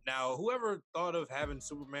 Yeah. Now, whoever thought of having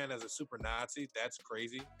Superman as a super Nazi, that's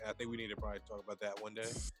crazy. I think we need to probably talk about that one day.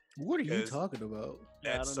 What are you 'Cause talking about?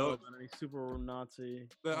 Yeah, I That's don't know so about any super Nazi.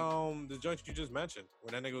 the joint you just mentioned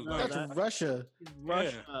when that nigga was No, like, That's that- Russia. He's yeah,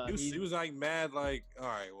 Russia. he was like mad, like all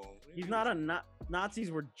right, well, He's not a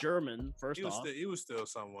Nazis were German. First off, he was still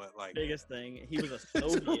somewhat like biggest thing. He was a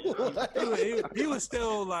Soviet. he was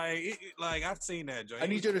still like I've seen that joint. I He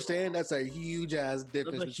need was you to still- understand that's a huge ass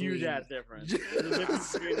difference. There's a huge between- ass difference. There's a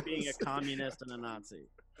difference between being a communist and a Nazi,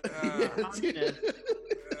 communist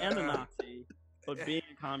and a Nazi. But being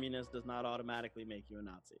a communist does not automatically make you a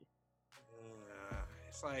Nazi.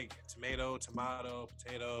 It's like tomato,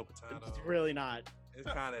 potato. It's really not. It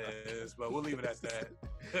kind of is, but we'll leave it at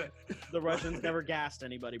that. The Russians never gassed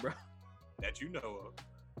anybody, bro. That you know of.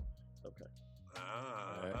 Okay.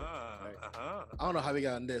 I don't know how we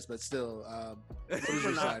got on this, but still, who's We're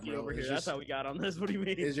your side, Nazi bro? over here. Is That's your, how we got on this. What do you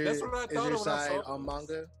mean? is your, That's what I is thought your of when I side saw on this.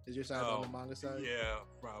 manga? Is your side on the Oh, manga side? Yeah,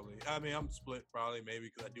 probably. I mean, I'm split probably maybe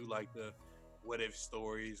because I do like the what if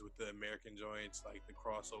stories with the American joints, like the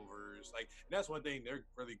crossovers. Like and that's one thing they're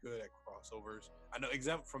really good at crossovers. I know,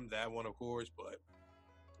 exempt from that one, of course, but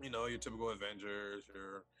your typical Avengers,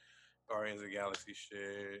 your Guardians of the Galaxy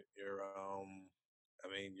shit, your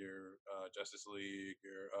your Justice League,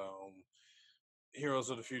 your Heroes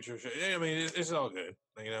of the Future shit. Yeah, I mean, it's all good.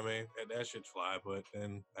 You know what I mean? That shit's fly. But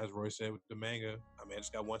then, as Roy said with the manga, I mean, I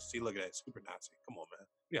just got one to see. Look at that, super Nazi. Come on, man.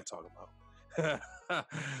 We got to talk about.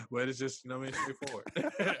 But it's just, straightforward.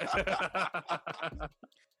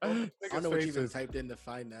 I don't know what you even typed in to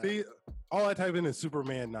find that. See, all I type in is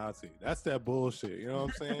Superman Nazi. That's that bullshit. You know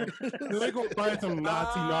what I'm saying? They gonna find some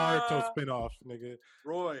Nazi Naruto spinoff, nigga.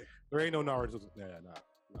 Roy. There ain't no Naruto. Nah.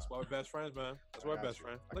 That's why we're best friends, man. That's why we're best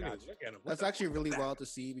friends. Look at him. That's actually really wild to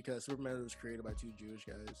see because Superman was created by 2 Jewish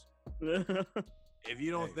guys. If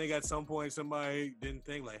you don't think at some point somebody didn't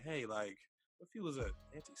think like, hey, like, what if he was an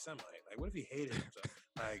anti-Semite? Like, what if he hated himself?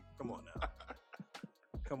 Like, come on now.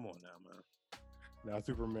 Come on now, man. Now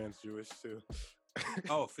Superman's Jewish too.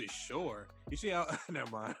 Oh, for sure. You see how?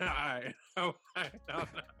 Never mind. All right.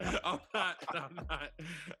 I'm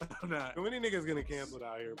not. How many niggas gonna cancel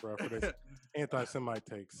out here, bro, for this anti-Semite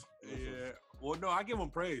takes? Yeah. Well, no, I give them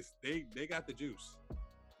praise. They got the juice.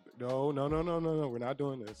 No. We're not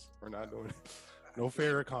doing this. We're not doing it. No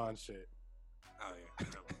Farrakhan shit. Oh yeah.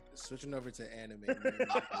 Switching over to anime.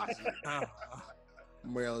 No.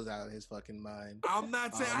 Morel's out of his fucking mind. I'm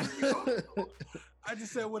not saying. I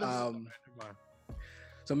just said what.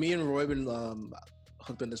 So me and Roy been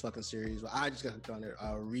hooked on this fucking series. I just got hooked on it.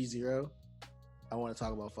 ReZero. I want to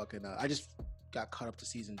talk about fucking. I just got caught up to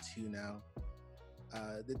season 2 now.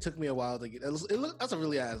 It took me a while to get. That's a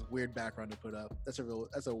really weird background to put up. That's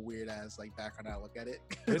a weird ass like background. I look at it.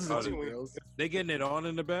 Girls. They getting it on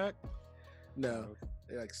in the back. No,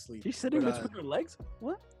 they like sleep. He's sitting But, between her legs.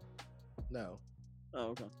 What? No, Oh,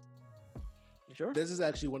 okay. You sure? this is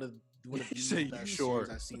actually one of the say you best sure. series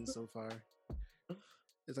I've seen so far.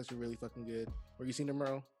 It's actually really fucking good. Have you seen it,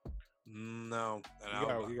 Merle? No.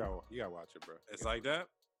 You gotta watch it, bro. It's like that.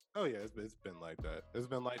 Oh yeah, it's been like that. It's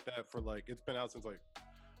been like that for it's been out since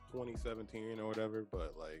 2017 or whatever.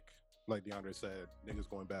 But like DeAndre said, niggas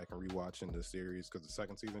going back and rewatching the series because the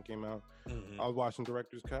second season came out. I was watching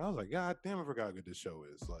director's cut. I was like, God damn, I forgot how good this show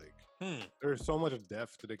is. There's so much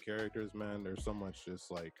depth to the characters, man. There's so much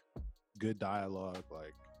just good dialogue.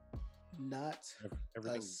 Not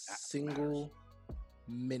Everything a single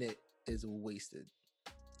minute is wasted.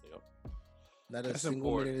 Yep. Not a That's single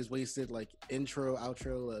important. minute is wasted. Like intro,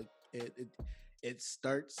 outro, it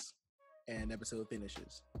starts and episode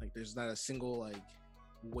finishes. Like there's not a single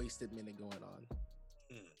wasted minute going on.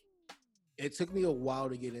 It took me a while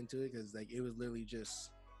to get into it because it was literally just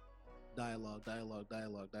dialogue,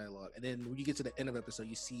 and then when you get to the end of episode,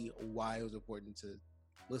 you see why it was important to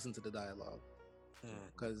listen to the dialogue.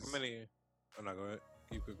 Because How many? I'm not going to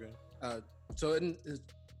keep cooking. so to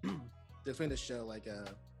explain the show,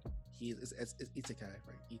 it's isekai,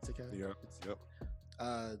 right? Isekai. Yep.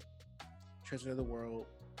 transfer to the world,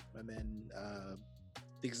 and then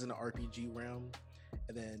thinks it's in the RPG realm,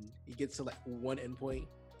 and then he gets to like one endpoint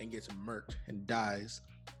and gets murked and dies,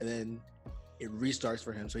 and then it restarts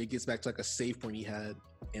for him. So he gets back to like a save point he had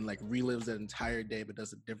and like relives that entire day, but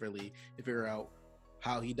does it differently to figure out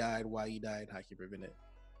how he died, why he died, how he can prevent it.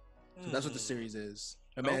 So that's what the series is.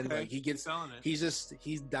 And then like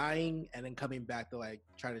he's dying and then coming back to like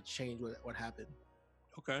try to change what happened.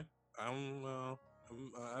 Okay, I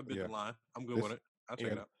bit the line. I'm good with it. I'll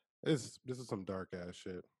check it out. This is some dark ass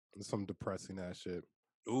shit. It's some depressing ass shit.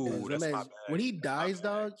 Ooh, that's not bad. When he dies,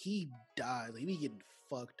 dog, he dies. Like, he be getting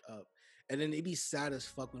fucked up. And then it'd be sad as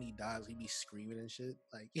fuck when he dies. He'd be screaming and shit.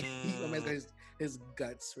 Like, his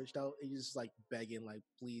guts switched out. And he's just like begging, like,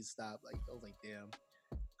 please stop. Like, I was like, damn.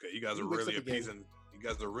 Okay, you guys are really appeasing. You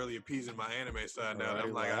guys are really appeasing my anime side now.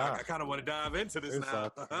 I'm like, I kind of want to dive into this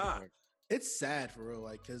now. It's sad for real,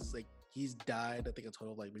 like, cause like he's died. I think a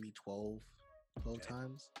total of like maybe 12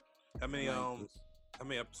 times. How many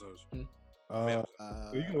episodes? You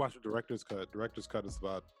can watch the director's cut. Director's cut is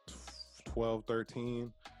about 12,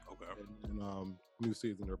 13. Okay. And new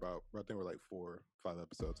season are about, I think we're like 4 or 5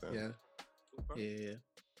 episodes in. Yeah. Okay. Yeah.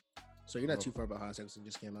 So you're not too far behind since it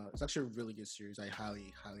just came out. It's actually a really good series. I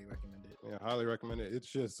highly, highly recommend it. Yeah, highly recommend it. It's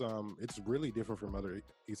just it's really different from other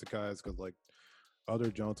isekais because like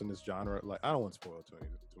other Jones in this genre, like I don't want to spoil too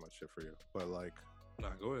much shit for you, but like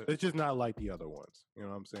go ahead. It's just not like the other ones. You know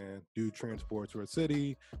what I'm saying? Dude transports to a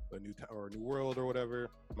city, a new world or whatever.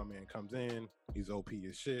 My man comes in, he's OP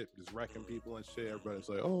as shit, just wrecking people and shit. Everybody's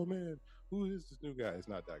like, oh man, who is this new guy? It's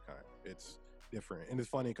not that kind. It's different. And it's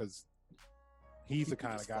funny because he's the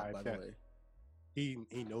kind of guy that he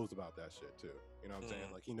knows about that shit too. You know what I'm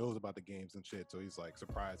saying? Like he knows about the games and shit. So he's like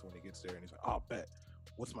surprised when he gets there and he's like, oh, bet.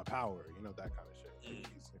 What's my power? You know, that kind of shit.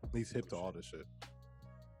 He's hip to all this shit.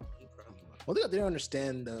 One thing I didn't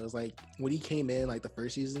understand though is like when he came in like the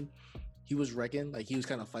first season, he was wrecking, like he was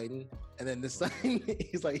kind of fighting, and then this time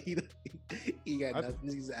he's like he got nothing,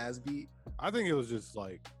 he's ass beat. I think it was just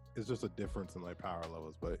like it's just a difference in like power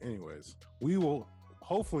levels. But anyways, we will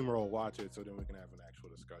hopefully Merle will watch it so then we can have an actual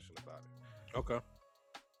discussion about it. Okay.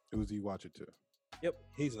 Uzi, watch it too. Yep,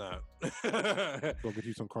 he's not. Go get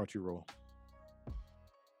you some Crunchyroll.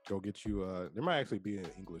 Go get you there might actually be an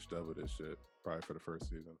English dub of this shit probably for the first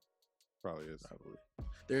season. Probably is. Probably.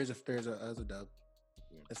 There's a dub.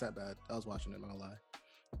 Yeah. It's that bad. I was watching it, I'm not gonna lie.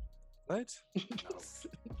 What?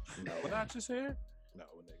 No. What I just heard? No,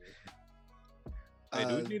 nigga. Hey,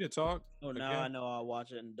 do we need to talk? Oh, now I know I'll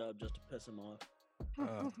watch it in dub just to piss him off.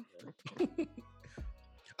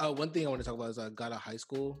 One thing I want to talk about is God of High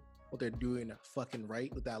School. What they're doing fucking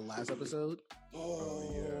right with that last episode.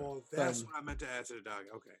 Oh, yeah. That's what I meant to add to the dog.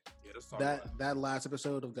 Okay. Yeah, let's talk about that last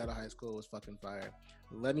episode of God of High School was fucking fire.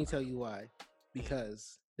 Let me tell you why.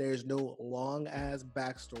 Because there's no long ass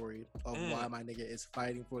backstory of why my nigga is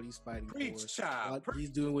fighting for what he's fighting for. He's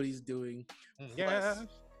doing what he's doing. Yeah.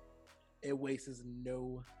 It wastes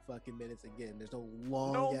no fucking minutes again. There's no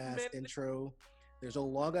long ass intro. There's no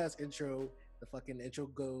long ass intro. The fucking intro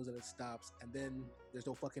goes and it stops, and then there's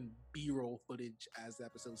no fucking B-roll footage as the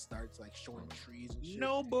episode starts, like showing trees and shit.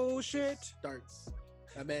 No bullshit. It starts.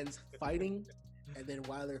 That man's fighting, and then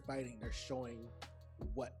while they're fighting, they're showing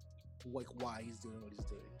why he's doing what he's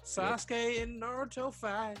doing. Sasuke and Naruto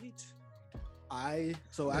fight.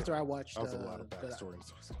 After I watched, that was a lot of backstory.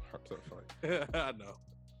 I know.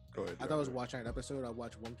 Go ahead. After I was watching an episode, I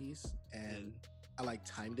watched One Piece, and I like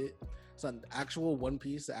timed it. So an actual One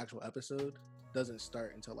Piece, the actual episode, doesn't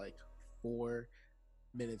start until like 4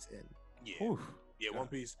 minutes in. Yeah. Oof. Yeah, One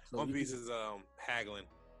Piece. So One Piece is haggling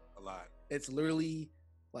a lot. It's literally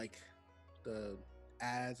like the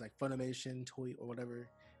ads, like Funimation, Toy, or whatever,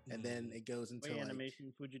 and then it goes into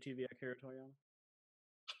animation, Fuji TV, Akira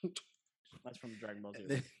Toriyama. That's from Dragon Ball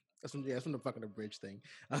Z. That's from the fucking bridge thing.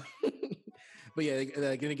 But yeah,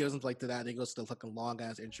 then it goes into like to that. Then it goes to the fucking long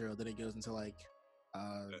ass intro. Then it goes into like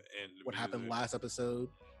what happened last episode.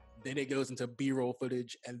 Then it goes into B-roll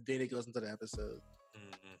footage, and then it goes into the episode.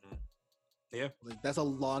 Yeah, like that's a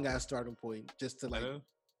long ass starting point just to like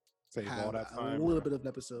have all that time, a little bit of an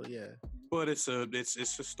episode. Yeah, but it's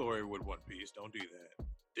a story with One Piece. Don't do that.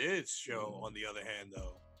 This show, on the other hand,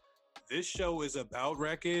 though, this show is about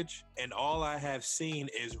wreckage, and all I have seen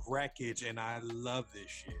is wreckage, and I love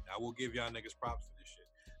this shit. I will give y'all niggas props for this shit.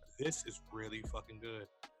 This is really fucking good.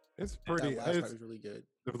 It's pretty. That last fight was really good.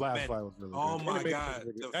 The last fight was really good. Oh my god!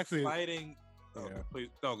 The fighting. Oh, yeah. Please,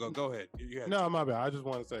 no, go ahead. No, my bad. I just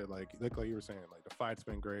want to say, like you were saying, like the fight's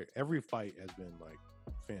been great. Every fight has been like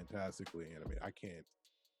fantastically animated. I can't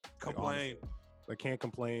complain. I can't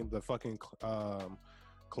complain. The fucking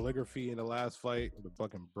calligraphy in the last fight, the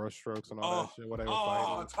fucking brush strokes and all that shit. What they were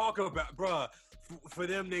fighting. Talk about, bruh. For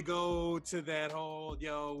them, they go to that whole,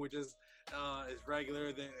 we're just it's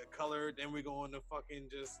regular, then colored, then we go into fucking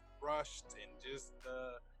just brushed and just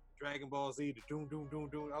Dragon Ball Z, the doom.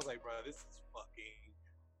 I was like, bruh, this is fucking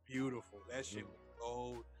beautiful. That shit was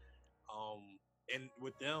gold. And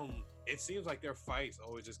with them, it seems like their fights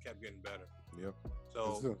always just kept getting better. Yep.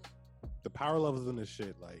 So the power levels in this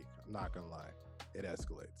shit, like, I'm not gonna lie, it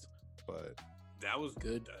escalates. But that was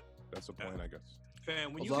good. That's the point, I guess.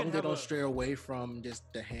 Fam, when as you long can as they have don't stray away from just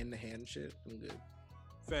the hand-to-hand shit, I'm good.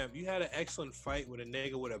 Fam, you had an excellent fight with a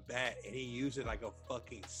nigga with a bat, and he used it like a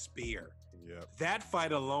fucking spear. Yeah. That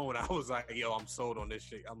fight alone, I was like, yo, I'm sold on this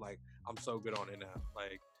shit. I'm like, I'm so good on it now.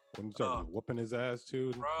 Like, when you started whooping his ass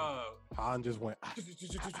too, bro, Han just went.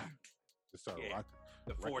 Just started rocking.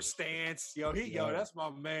 The force stance, yo, that's my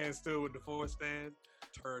man still with the force stance.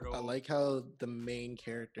 Turtle. I like how the main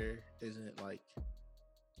character isn't like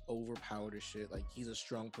overpowered as shit. Like he's a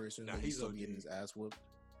strong person, but he's still getting his ass whooped.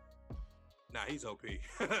 Nah, he's OP.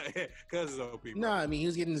 Cause it's OP. Bro. Nah, I mean he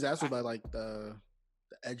was getting his ass whooped by like the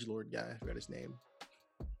edgelord guy. I forgot his name.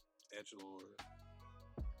 Edgelord.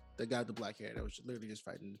 The guy with the black hair that was literally just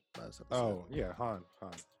fighting last episode. Oh yeah, Han.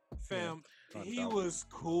 Fam, yeah. he was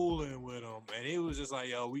cooling with him, and it was just like,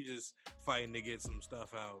 yo, we just fighting to get some stuff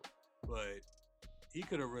out. But he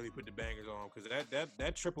could have really put the bangers on because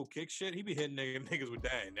that triple kick shit, he be hitting niggas with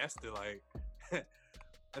that, and that's the like,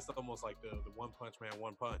 that's almost like the one punch man,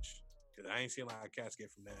 one punch. Because I ain't seen a lot of cats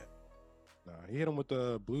get from that. Nah, he hit him with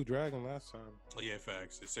the blue dragon last time. Oh yeah,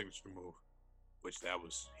 facts. His signature move, which that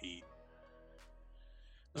was heat.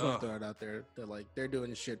 Just want to throw it out there. They're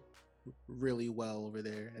doing shit really well over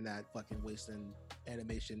there, and not fucking wasting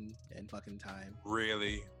animation and fucking time.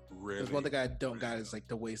 Really. There's one thing I don't got is like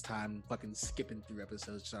to waste time fucking skipping through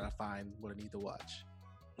episodes trying to find what I need to watch.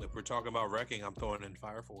 If we're talking about wrecking, I'm throwing in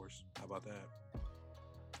Fire Force. How about that?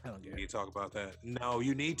 I don't care. You need to talk about that. No,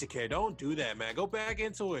 you need to care. Don't do that, man. Go back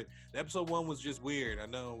into it. Episode 1 was just weird. I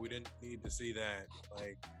know we didn't need to see that.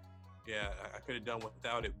 Like, yeah, I could have done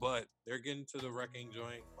without it, but they're getting to the wrecking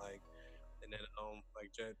joint. Like, and then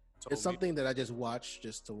like Jet told it's something that I just watch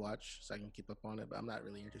just to watch so I can keep up on it, but I'm not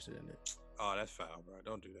really interested in it. Oh, that's foul, bro.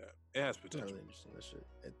 Don't do that. It has potential. I'm not really interested in that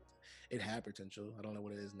shit. It had potential. I don't know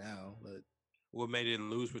what it is now, but what made it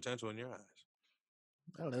lose potential in your eyes?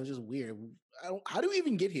 I don't know. It's just weird. How do we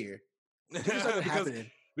even get here?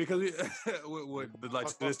 because we what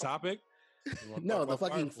like this topic? No, the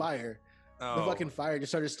fucking fire. Oh. The fucking fire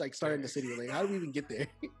just starting the city. Like, how do we even get there?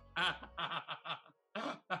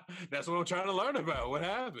 That's what I'm trying to learn about. What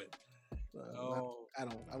happened?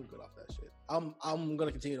 I'm good off that shit. I'm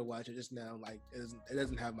gonna continue to watch it. Just now, like it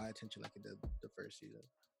doesn't have my attention like it did the first season.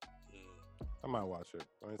 I might watch it.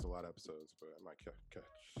 I mean, it's a lot of episodes, but I might catch up.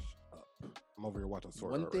 I'm over here watching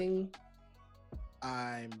Sword Art. One thing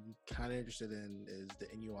I'm kind of interested in is the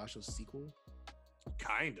Inuyasha sequel.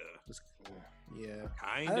 Kinda. Yeah.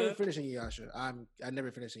 Kinda. I never finished Inuyasha. I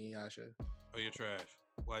never finished Inuyasha. Oh, you're trash.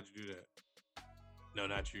 Why'd you do that? No,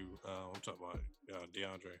 not you. I'm talking about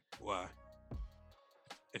DeAndre. Why?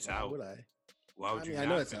 It's Why out. would I? Why would you I not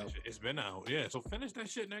know it's finish out. it? It's been out. Yeah, so finish that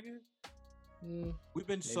shit, nigga. We've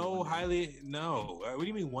been Maybe so one day. highly. No. What do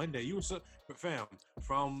you mean one day? You were so. But fam,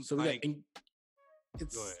 from So we like. got. Go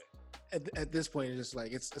It's ahead. at this point. It's just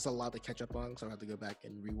like it's a lot to catch up on. So I have to go back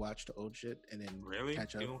and rewatch the old shit and then Really?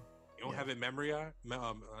 catch up. You don't Yeah. have it memorized? I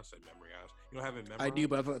said memorized. You don't have it memorized? I do,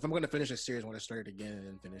 but if I'm going to finish a series, I want to start it again and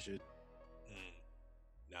then finish it.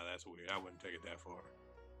 Now that's weird. I wouldn't take it that far.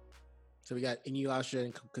 So we got Inuyasha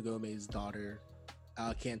and Kagome's daughter.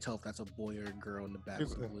 I can't tell if that's a boy or a girl in the back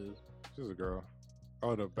with the blue. She's a girl.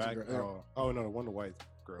 Oh, the back. girl. Oh no, the one the white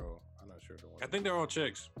girl. I'm not sure the one. I think they're all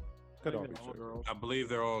chicks. could all be all chicks. girls. I believe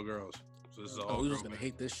they're all girls. So this is Oh, all who's girls. gonna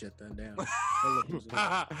hate this shit then? Damn.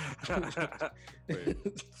 Wait,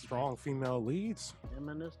 strong female leads.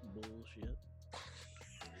 Feminist bullshit.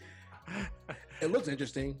 It looks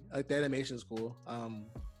interesting. Like the animation is cool.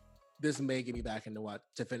 This may get me back into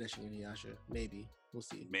finishing Inuyasha. Maybe we'll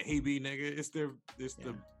see. Maybe, nigga. It's the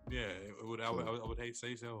Yeah. I would hate to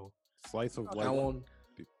say so. Slice of I life. won't.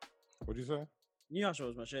 What'd you say? Inuyasha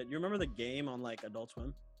was my shit. You remember the game on like Adult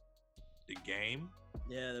Swim? The game.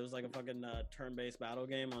 Yeah, there was like a fucking turn-based battle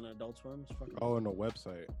game on Adult Swim. It's fucking Oh, on the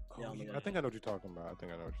website. Yeah, on the I think I know what you're talking about. I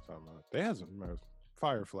think I know what you're talking about. They had some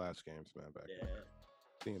Fire Flash games, man, back then. yeah.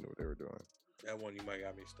 Seeing what they were doing. That one you might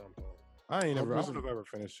got me stumped on. I would wasn't- have ever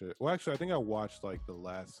finished it. Well, actually, I think I watched like the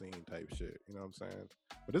last scene type shit. You know what I'm saying?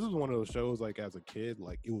 But this was one of those shows like as a kid,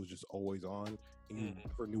 like it was just always on, and you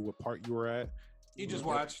never knew what part you were at. You just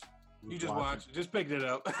never- watched. You just just picked it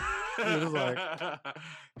up. It was like,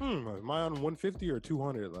 am I on 150 or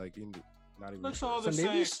 200? Like, not even. Looks all So the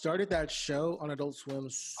maybe you same. started that show on Adult Swim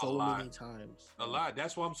so lot. many times. A lot.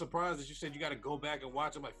 That's why I'm surprised that you said you got to go back and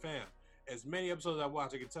watch. I'm like, fam, as many episodes I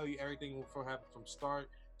watch, I can tell you everything from happened from start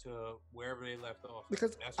to wherever they left off.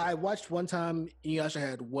 Because That's I watched one time, Inuyasha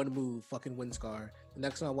had one move, fucking wind scar. The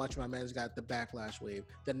next time I watched, my man's got the backlash wave.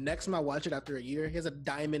 The next time I watch it after a year, he has a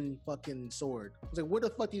diamond fucking sword. I was like, where the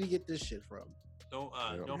fuck did you get this shit from? don't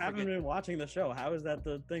I haven't forget. been watching the show. How is that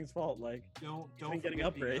the thing's fault? Like, Don't been getting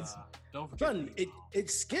forget upgrades. Don't forget. Son, it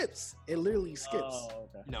skips. It literally skips. oh,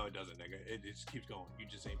 okay. No, it doesn't, nigga. It just keeps going. You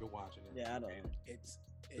just ain't been watching it. Yeah, I don't. It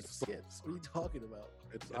skips. What are you talking about?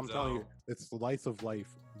 I'm telling you, it's slice of life,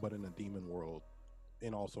 but in a demon world,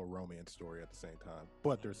 and also a romance story at the same time.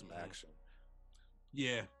 But there's some action.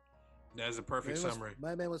 Yeah, that's a perfect summary.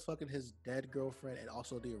 My man was fucking his dead girlfriend and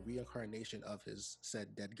also the reincarnation of his said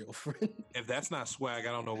dead girlfriend. If that's not swag,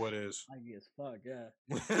 I don't know what is. Swaggy as fuck,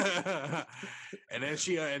 yeah. And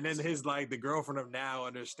then his like the girlfriend of now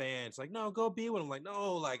understands. Like, no, go be with him. Like,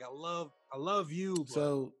 no, like I love you. But,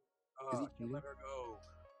 So, is he I can't cheating? let her go.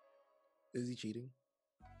 Is he cheating?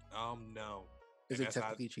 No. Is And it that's how-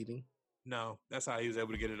 technically cheating? No, that's how he was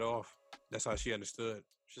able to get it off. That's how she understood.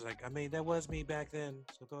 She's like, I mean, that was me back then.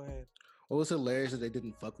 So go ahead. What was hilarious is they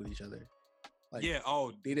didn't fuck with each other. Like, Yeah.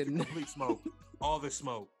 Oh, they didn't. complete smoke. All the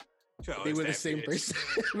smoke. Oh, They it's were the that same bitch.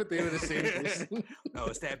 person, but they were the same person. Oh,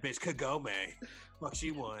 it's that bitch Kagome. Fuck,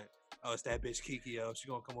 she won. Oh, it's that bitch Kikyo. She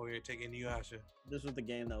gonna come over here and take Inuyasha. This was the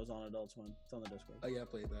game that was on Adult Swim. It's on the Discord. Oh yeah, I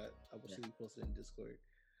played that. I will Yeah. see you posted in Discord.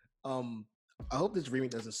 I hope this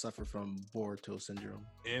remake doesn't suffer from Boruto syndrome.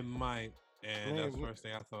 It might, and Man, that's the first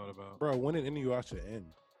thing I thought about. Bro, when did Inuyasha end?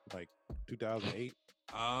 Like 2008?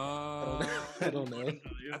 I I don't know.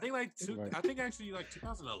 I think Right. I think actually like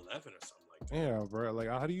 2011 or something like that. Yeah, bro. Like,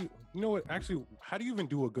 how do you know what? Actually, how do you even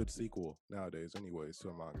do a good sequel nowadays, anyways, to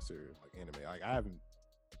a manga series like anime? Like,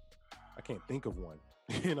 I can't think of one.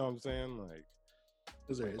 You know what I'm saying? Like,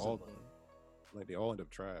 Because there Like, isn't all- one. like they all end up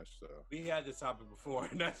trash. So We had this topic before,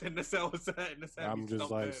 and that's how it's at. And that's how I'm we just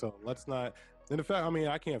jumped like, in. so let's not. And in fact, I mean,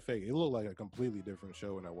 I can't fake it. It looked like a completely different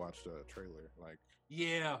show when I watched the trailer. Like,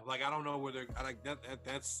 Yeah, like I don't know where they're. I like that.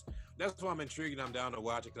 That's why I'm intrigued. And I'm down to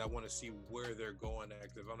watch it because I want to see where they're going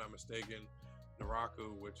next. If I'm not mistaken,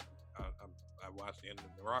 Naraku, which I watched the end of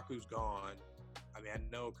Naraku's gone. I mean, I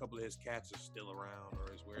know a couple of his cats are still around, or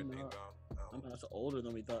his weird I'm thing not- gone. I mean, that's older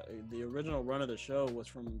than we thought. The original run of the show was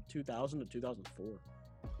from 2000 to 2004.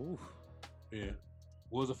 oof. Yeah.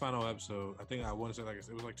 What was the final episode? I think I want to say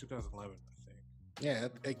it was like 2011. I think. Yeah,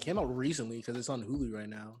 it came out recently because it's on Hulu right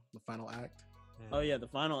now. The final act. Oh yeah, the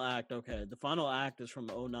final act. Okay, the final act is from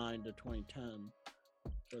 09 to 2010.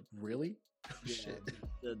 Really? Yeah, Shit.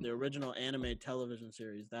 The original anime television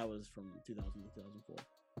series that was from 2000 to 2004.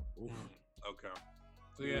 Okay.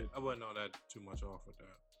 So yeah, I wouldn't know that too much off with that.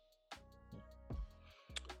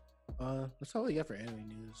 That's all we got for anime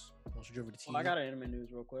news. I'll switch over to TV. Well, I got anime news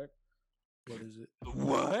real quick. What is it?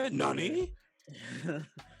 What? Nani?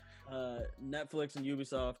 Netflix and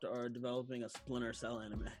Ubisoft are developing a Splinter Cell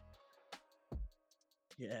anime.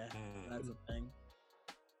 Yeah, that's a thing.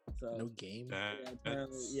 So No game. That, yeah,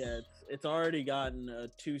 apparently, that's- yeah, it's already gotten a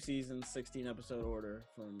 2-season, 16-episode order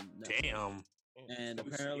from Netflix. Damn. And Two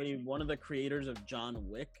apparently, seasons. one of the creators of John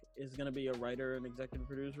Wick is going to be a writer and executive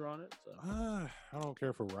producer on it. So I don't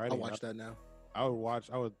care for writing. I'll watch that now. I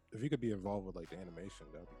would if you could be involved with like the animation.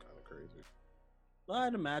 That'd be kind of crazy. well,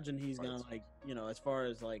 I'd imagine he's going Right. to, like, you know, as far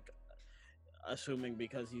as like, assuming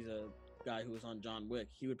because he's a guy who was on John Wick,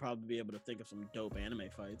 he would probably be able to think of some dope anime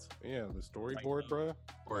fights. Yeah, the storyboard, bro.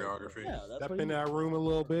 Choreography. Yeah, that's Step what in he, that room a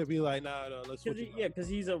little bit. Be like, nah, let's switch. yeah, because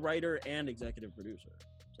he's a writer and executive producer.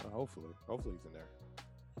 So hopefully he's in there.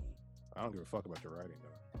 I don't give a fuck about your writing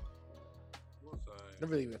though. What was I don't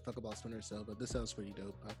really give a fuck about Splinter Cell, but this sounds pretty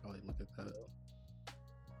dope. I'll probably look at that.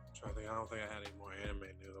 trying to think. I don't think I had any more anime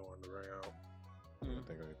news I wanted to bring out. I don't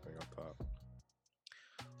think anything up top.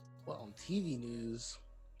 Well, on TV news,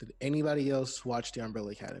 did anybody else watch The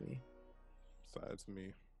Umbrella Academy? Besides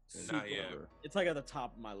me. and Not yet. whatever. It's like at the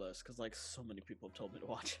top of my list because like so many people have told me to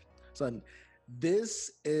watch it. Son,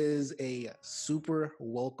 this is a super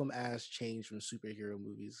welcome ass change from superhero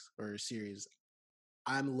movies or series.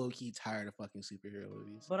 I'm low key tired of fucking superhero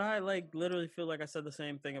movies. But I like literally feel like I said the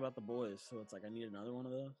same thing about The Boys, so it's like I need another one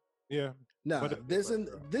of those. Yeah, No, but- this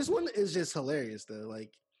one is just hilarious though.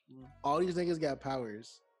 Like Mm. all these niggas got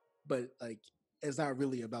powers, but like it's not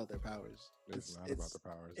really about their powers. it's not about the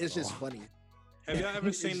powers. It's at just all. funny. Have y'all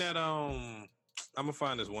ever seen It's- that? I'm gonna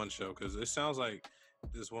find this one show because it sounds like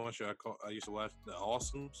this one show I used to watch, The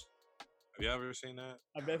Awesomes. Have Have you ever seen that?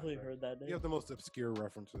 I've definitely heard that. You Name. have the most obscure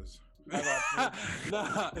references. Nah,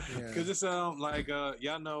 Yeah. because it's like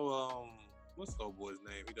y'all know what's the old boy's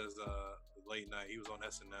name? He does late night. He was on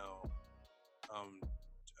SNL.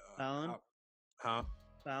 Fallon? Huh?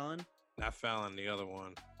 Fallon. Not Fallon, the other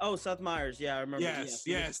one. Oh, Seth Meyers. Yeah, I remember.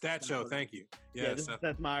 Yes, that show. Thank you. Yeah, this Seth. is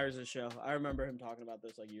Seth Meyers' show. I remember him talking about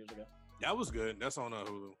this like years ago. That was good. That's on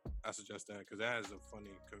Hulu. I suggest that because that is a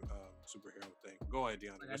funny superhero thing. Go ahead,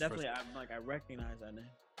 Deanna. Like, I recognize that name.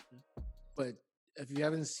 But if you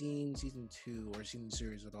haven't seen season 2 or seen the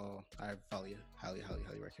series at all, I highly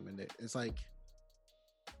recommend it. It's like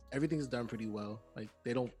everything's done pretty well. Like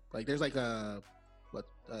they don't like. There's like what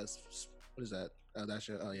is that? That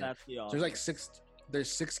show. Oh yeah. That's the There's like 6.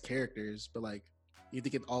 There's 6 characters, but like you have to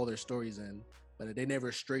get all their stories in. But they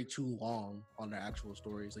never stray too long on their actual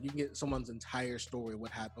stories. Like you can get someone's entire story, what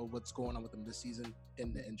happened, what's going on with them this season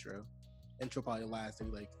in the intro. Intro probably lasts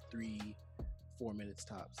maybe like 3-4 minutes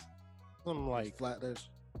tops. I'm like, Flat. There's.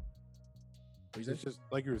 it's just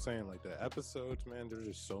like you were saying, like the episodes, man. There's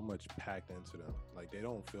just so much packed into them. Like they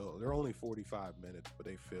don't feel. They're only 45 minutes, but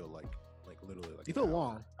they feel like literally like You feel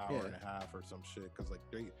long. hour Yeah. and a half or some shit. Because like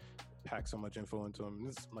they pack so much info into them. And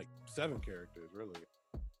this is like 7 characters, really.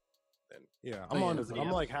 And yeah, I'm Oh, on yeah. this. I'm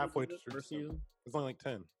like halfway through through the first season. It's only like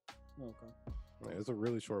 10. Oh, okay. Yeah, it's a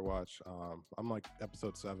really short watch. I'm like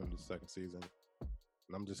episode 7 of the 2nd season.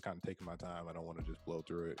 And I'm just kind of taking my time. I don't want to just blow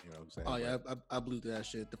through it. You know what I'm saying? Oh yeah, I blew through that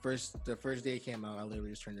shit. The first day it came out, I literally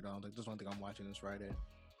just turned it on. Like, this one thing I'm watching this Friday.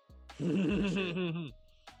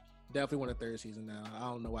 Definitely want a 3rd season now. I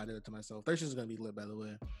don't know why I did it to myself. 3rd season's gonna be lit, by the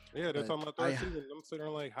way. Yeah, they're But talking about 3rd I- season. I'm sitting there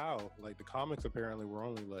like, how? Like the comics apparently were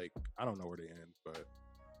only like, I don't know where they end, but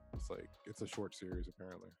it's like it's a short series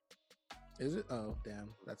apparently. Is it? Oh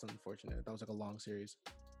damn, that's unfortunate. That was like a long series.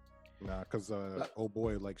 Nah, because oh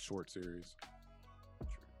boy, like short series.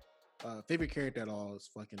 Favorite character at all is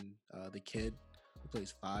fucking the kid who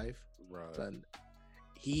plays 5. Right. But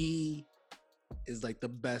he is like the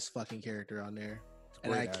best fucking character on there.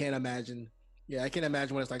 And I can't imagine. Yeah, I can't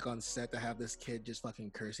imagine what it's like on set to have this kid just fucking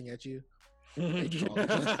cursing at you. Like, to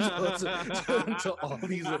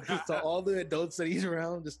all the adults that he's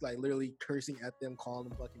around, just like literally cursing at them, calling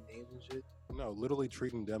them fucking names and shit. No, literally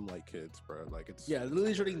treating them like kids, bro. Like it's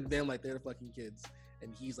Literally treating them like they're fucking kids.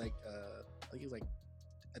 And he's like, he's like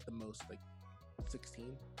at the most like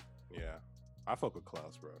 16. Yeah, I fuck with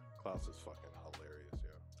Klaus, bro. Klaus is fucking hilarious, yo.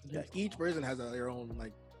 Yeah, each person has their own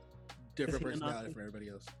like different Is he a personality Nazi? from everybody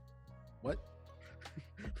else. What?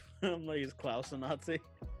 I'm like, is Klaus a Nazi?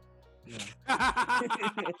 No.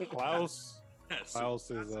 Klaus That's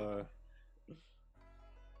is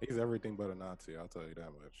he's everything but a Nazi. I'll tell you that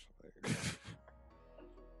much. Like, man,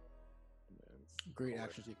 it's Great hilarious.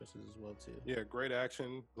 action sequences as well too. Yeah, great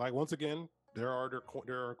action. Like once again, there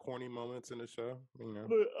are corny moments in the show. You know,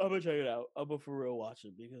 I'm gonna check it out. I'm gonna for real watch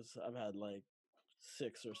it because I've had like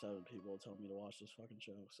 6 or 7 people tell me to watch this fucking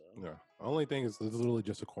show. So yeah. The only thing is, it's literally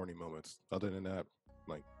just a corny moments. Other than that,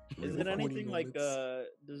 like, is really it fun. anything like moments.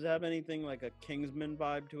 does it have anything like a Kingsman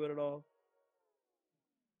vibe to it at all?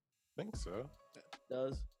 I think so.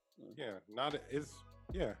 Does Yeah, not it's.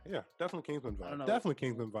 Yeah, definitely Kingsman I don't vibe. know. Definitely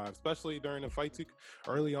Kingsman vibe, especially during the fight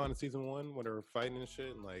early on in season 1 when they were fighting and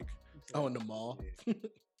shit, and like Oh, in the mall. the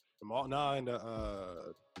mall, nah, in the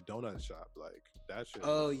donut shop, like that shit.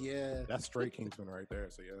 Oh yeah. That's straight Kingsman right there.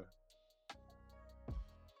 So yeah,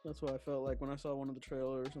 That's what I felt like when I saw one of the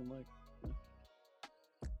trailers. I'm like,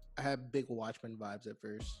 I had big Watchmen vibes at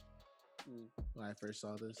first Mm. when I first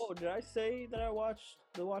saw this. oh, did I say that I watched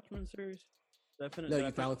the Watchmen series? Did I finish? No, did I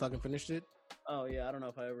you finish- finally fucking finished it. Oh yeah, I don't know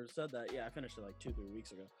if I ever said that. Yeah, I finished it like 2-3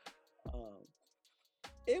 weeks ago.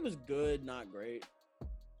 It was good, not great.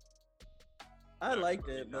 I Not liked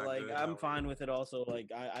great, it, but not like good, I'm not fine great. with it. Also,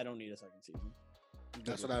 like I don't need a second season. I'm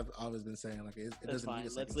That's good what with it. I've always been saying. Like it That's doesn't fine.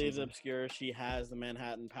 need a Let's second leave the season. obscure. She has the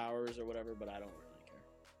Manhattan powers or whatever, but I don't really care.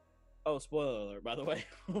 Oh, spoiler alert! By the way,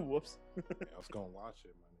 whoops. yeah, I was gonna watch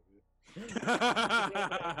it, my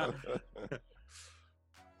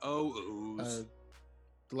Oh, Uh, ooze.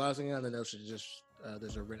 the last thing on the notes is just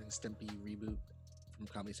there's a Ren and Stimpy reboot from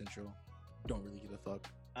Comedy Central. Don't really give a fuck.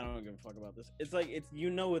 I don't give a fuck about this. It's like it's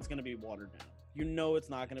it's gonna be watered down. You know it's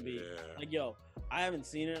not gonna be Yeah. like I haven't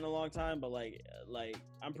seen it in a long time, but like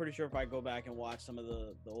I'm pretty sure if I go back and watch some of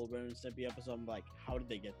the old Ren and Stimpy episodes, I'm like, how did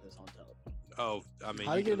they get this on television? Oh, I mean,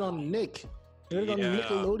 How you get it can- on Nick? Get it on Yeah.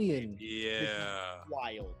 Nickelodeon. Yeah.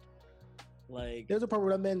 Wild. Like There's a part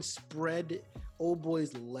where that man spread old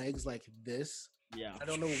boy's legs like this. yeah. I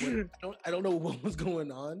don't know what I don't know what was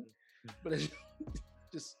going on, but it's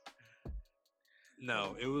just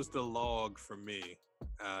No, it was the log for me.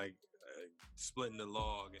 splitting the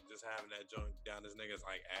log and just having that joint down his nigga's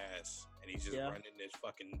like ass, and he's just Yeah. running this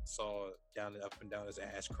fucking saw down up and down his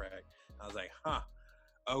ass crack. I was like, huh,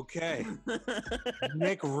 okay.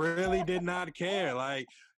 Nick really did not care. Like,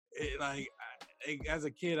 as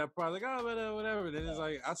a kid, I probably like, oh, whatever. Then it's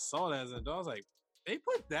like I saw that as an adult. I was like, they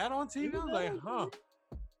put that on TV. I was like, huh,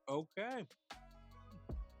 okay.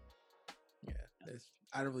 Yeah,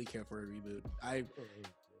 I don't really care for a reboot.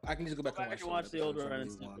 I can just go back Go and back watch, and watch the old episodes Ren and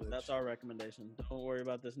and move on, Stimpy. bitch. That's our recommendation. Don't worry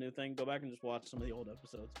about this new thing. Go back and just watch some of the old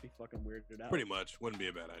episodes. Be fucking weirded out. Pretty much wouldn't be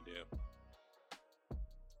a bad idea.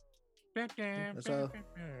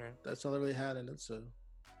 That's all I really had in it. So,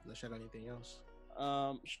 let's check on anything else.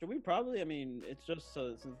 Should we probably? I mean, it's just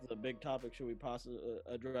so since it's a big topic. Should we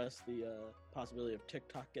address the possibility of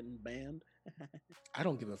TikTok getting banned? I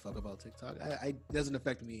don't give a fuck about TikTok. It doesn't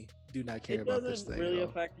affect me. Do not care It about this doesn't thing. really at all.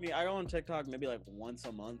 affect me. I go on TikTok maybe like once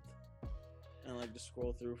a month, and like just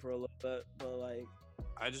scroll through for a little bit. But like,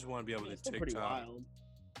 I just want to be able to it's still pretty TikTok. wild.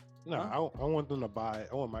 No, Huh? I want them to buy.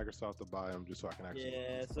 I want Microsoft to buy them just so I can actually.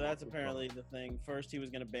 Yeah, so that's apparently the thing. First, he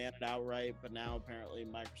was going to ban it outright, but now apparently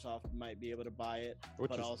Microsoft might be able to buy it. Which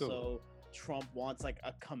But is also, still, Trump wants like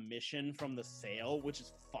a commission from the sale, which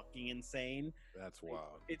is fucking insane. that's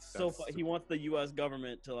wild. It's so That's he wants the U.S.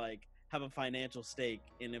 government to like have a financial stake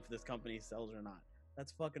in if this company sells or not.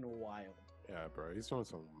 That's fucking wild. Yeah, bro, he's doing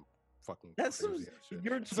some fucking. That's some, crazy ass shit.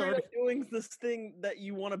 you're It's straight already- up doing this thing that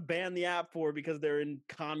you want to ban the app for because they're in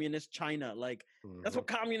communist China. Like that's what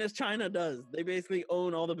communist China does. They basically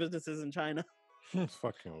own all the businesses in China. It's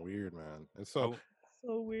fucking weird, man. And so,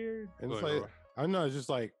 So weird. and it's Go ahead, like, I know it's just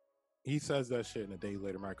like he says that shit, and a day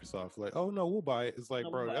later, Microsoft like, oh no, we'll buy it. It's like, No,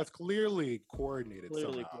 we'll bro, buy that's clearly coordinated.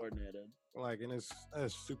 Clearly somehow. coordinated. Like, and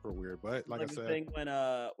that's super weird. But like I the said, thing when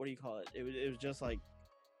what do you call it? It was just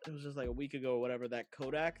like a week ago or whatever, that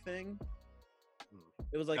Kodak thing.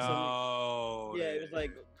 It was like some Oh, yeah, it was like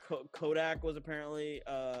Kodak was apparently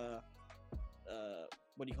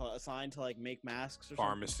what do you call it, assigned to like make masks or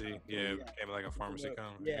pharmacy. something. Yeah, it became like a pharmacy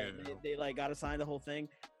company. Yeah, they like got assigned the whole thing,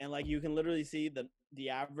 and like you can literally see the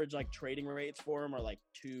average like trading rates for them are like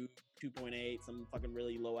 2.8, some fucking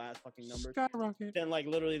really low ass fucking numbers. Skyrocket. Then like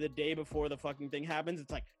literally the day before the fucking thing happens,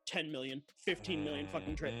 it's like 10 million, 15 million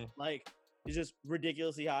fucking trade. Like it's just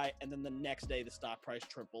ridiculously high. And then the next day the stock price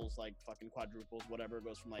triples, like fucking quadruples, whatever. It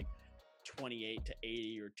goes from like 28 to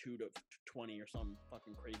 80 or 2 to 20 or some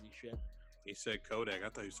fucking crazy shit. He said Kodak. I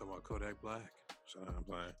thought you were talking about Kodak Black. So I'm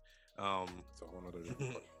playing. it's a whole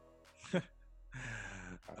nother.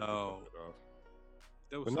 Oh,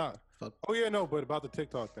 that was But not. Fuck. Oh yeah, no. But about the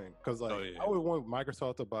TikTok thing, because like Oh, yeah. I would want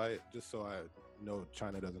Microsoft to buy it just so I know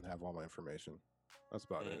China doesn't have all my information. That's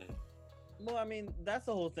about it. Well, I mean, that's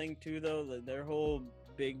the whole thing too, though. Their whole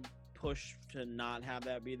big push to not have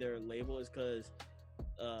that be their label is because,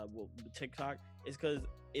 TikTok is because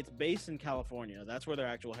it's based in California. That's where their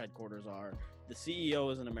actual headquarters are. The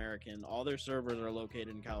CEO is an American. All their servers are located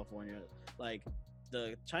in California. Like,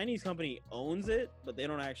 the Chinese company owns it, but they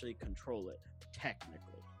don't actually control it,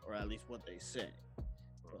 technically, or at least what they say.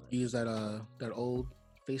 You use that old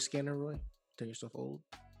face scanner, Roy? Turn yourself old?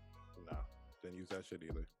 Nah, didn't use that shit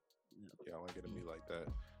either. Yeah, I want to get to me like that.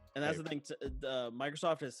 And that's Hey. the thing.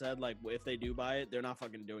 Microsoft has said, like, if they do buy it, they're not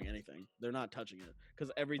fucking doing anything. They're not touching it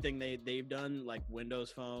because everything they've done, like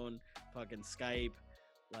Windows Phone, fucking Skype,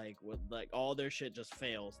 like with like all their shit just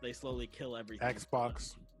fails. They slowly kill everything.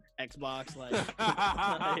 Xbox. Xbox, like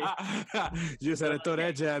You just had to throw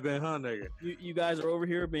that jab in, huh, nigga? you guys are over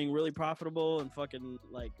here being really profitable and fucking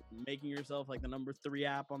like making yourself like the number 3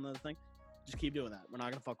 app on the thing. Just keep doing that. We're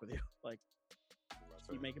not gonna fuck with you. Like,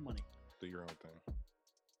 keep making money. Do your own thing.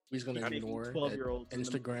 We're just gonna Making ignore that 12-year-olds in the-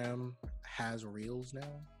 Instagram has reels now.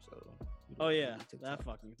 So we Oh don't yeah, need that TikTok.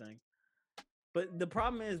 fucking thing. But the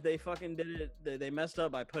problem is they fucking did it. They messed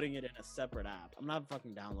up by putting it in a separate app. I'm not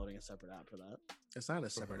fucking downloading a separate app for that. It's not a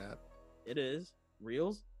separate app. It is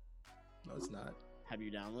Reels. No, it's not. Have you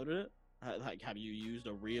downloaded it? Like, have you used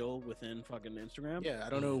a Reel within fucking Instagram? Yeah, I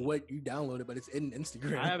don't know what you downloaded, but it's in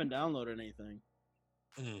Instagram. I haven't downloaded anything.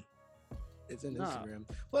 It's in Nah. Instagram.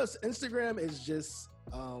 Plus, Instagram is just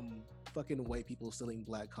fucking white people stealing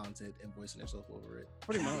black content and voicing themselves over it.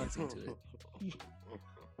 Pretty much. That's into it.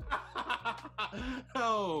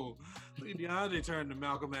 Oh, look at DeAndre turned to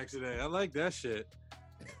Malcolm X today. I like that shit.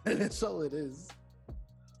 That's all it is.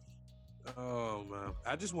 Oh man,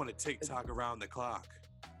 I just want to TikTok around the clock.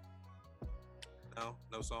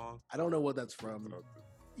 No song. I don't know what that's from.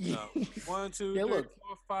 No. 1, 2, Yeah, 3, look.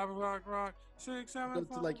 4, 5 o'clock, rock, 6, 7.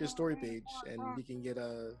 Go to like your story page, and we can get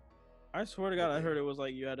a. I swear to God, I heard it was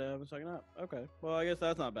like you had to have a second app. Okay, well, I guess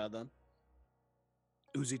that's not bad then.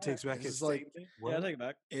 Uzi takes back This his is like- statement. Yeah, I take it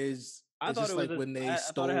back. Is I It's thought just it was like when they I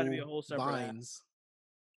stole thought it had to be a whole separate app. Vines.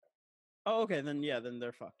 Oh, okay, then then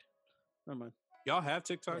they're fucked. Never mind. Y'all have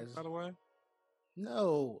TikTok, Yes. by the way?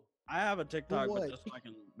 No. I have a TikTok, but what? just so I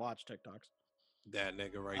can watch TikToks. That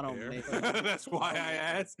nigga right I don't there. make them. That's why I don't I make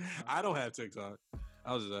asked. them. I don't have TikTok.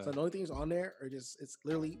 I was just So the only things on there are just it's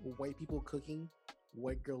literally white people cooking,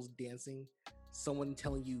 white girls dancing, someone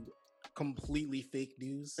telling you completely fake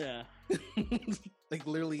news. Yeah, Like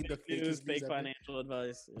literally the news, fakest fake news ever. financial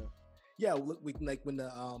advice. Yeah. Yeah, look, like when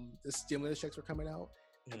the stimulus checks were coming out,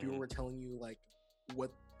 and people were telling you like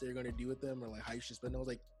what they're gonna do with them or like how you should spend them. I was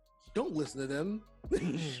like, don't listen to them.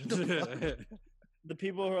 The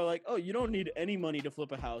people who are like, "Oh, you don't need any money to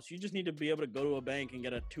flip a house. You just need to be able to go to a bank and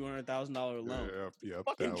get a $200,000 loan." Yep,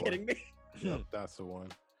 Fucking that kidding me? Yep, that's the one.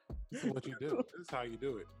 This is what you do. This is how you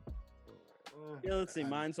do it. Yeah, let's see.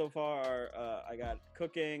 Mine so far are I got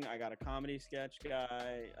cooking, I got a comedy sketch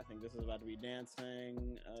guy. I think this is about to be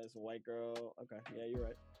dancing. It's a white girl. Okay, yeah, you're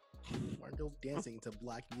right. White girls dancing to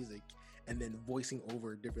black music and then voicing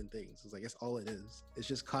over different things. It's like that's all it is. It's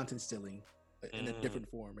just content stealing but in a different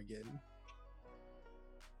form again.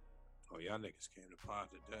 Oh, y'all niggas came to pod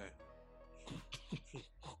today.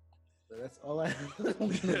 So that's all I know.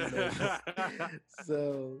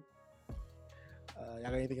 So y'all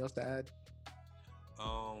got anything else to add?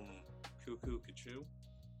 Cuckoo Kachu.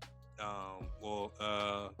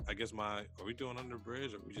 I guess are we doing Under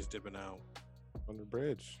Bridge or are we just dipping out? Under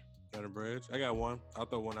Bridge. Under Bridge. I got one. I'll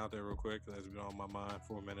throw one out there real quick because it's been on my mind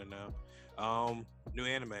for a minute now. New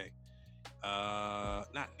anime.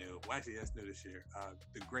 Not new. Well, actually, that's new this year.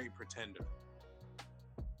 The Great Pretender.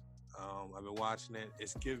 I've been watching it.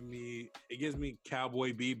 It gives me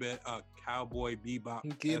Cowboy Bebop. Cowboy Bebop.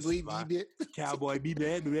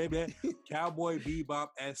 Cowboy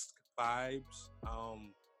Bebop-esque vibes.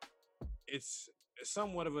 It's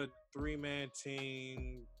somewhat of a 3-man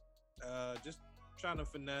team. Just trying to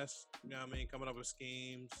finesse. You know what I mean? Coming up with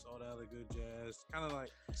schemes, all that other good jazz. Kind of like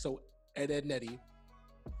So Ed Nettie.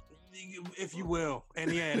 if you will,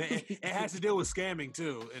 and yeah, it has to deal with scamming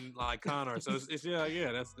too, and like Connor. So it's that's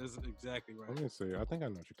exactly right. Let me see. I think I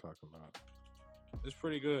know what you're talking about. It's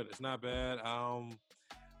pretty good. It's not bad.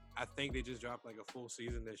 I think they just dropped like a full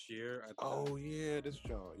season this year. Oh yeah, this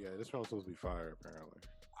show. Yeah, this show's supposed to be fire apparently.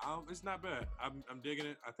 It's not bad. I'm digging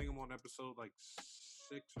it. I think I'm on episode like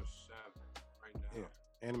 6 or 7 right now. Yeah,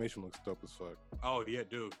 animation looks dope as fuck. Oh yeah,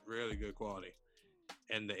 dude, really good quality.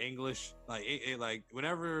 And the English, like it like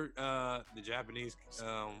whenever the Japanese,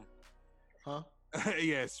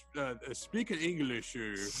 yes, speaking English,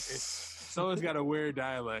 someone's got a weird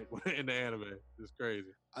dialect in the anime. It's crazy.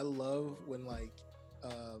 I love when like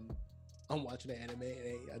I'm watching an anime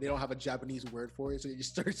and they don't have a Japanese word for it, so you just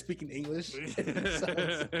start speaking English.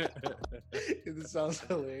 It sounds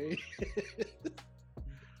hilarious.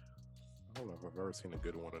 I don't know if I've ever seen a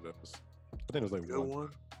good one of those. I think it was like Good one.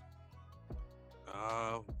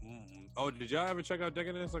 Oh, did y'all ever check out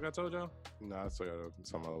Decadence? Like I told y'all. No, I still got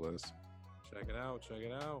it's on my list. Check it out. Check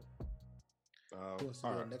it out. Who wants to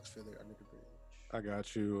all go right. next for their Under the Bridge? I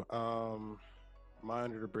got you. My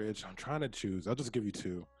Under the Bridge. I'm trying to choose. I'll just give you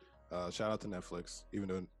 2. Shout out to Netflix, even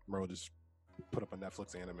though Merle just put up a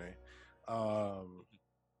Netflix anime.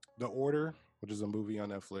 The Order, which is a movie on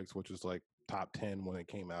Netflix, which is like top 10 when it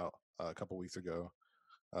came out a couple weeks ago.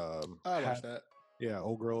 I watched that. Yeah,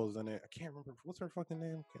 old girl is in it. I can't remember what's her fucking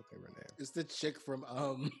name. Can't think of her name. It's the chick from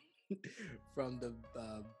from the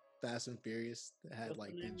Fast and Furious that had What's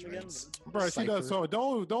like the the name again? dreads. Bro, she does Cypher. so.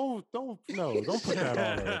 Don't put that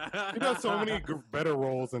on her. She does so many better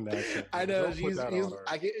roles in that shit. I know Don't put that on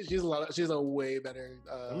her. she's a way better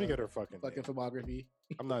Let me get her fucking name. filmography.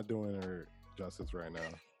 I'm not doing her justice right now.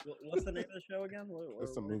 What's the name of the show again?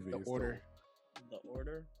 It's the movie. The It's Order. The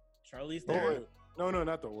Order. Charlize Oh, Theron. wait. No,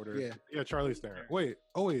 not The Order. Yeah. Charlize Theron. Wait,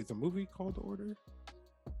 it's a movie called The Order?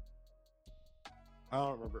 I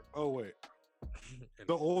don't remember. Oh, wait.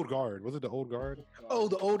 The Old Guard. Was it The Old Guard? Oh,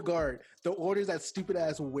 The Old Guard. The Order's that stupid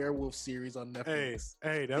ass werewolf series on Netflix.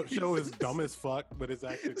 Hey, that show is dumb as fuck, but it's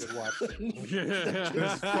actually a good watch. Yeah.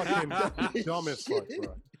 It's fucking dumb as fuck,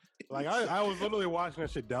 bro. Like, I was literally watching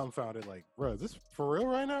that shit dumbfounded, like, bro, is this for real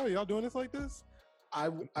right now? Y'all doing this like this? I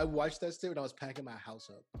watched that shit when I was packing my house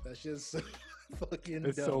up. That's just fucking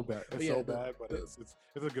It's dumb. so bad. It's so the- bad, but it's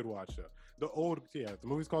a good watch show. The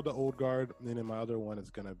movie's called The Old Guard, and then my other one is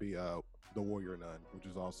gonna be The Warrior Nun, which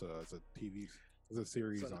is also it's a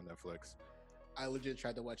series So- on Netflix. I legit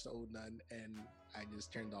tried to watch The Old Nun and I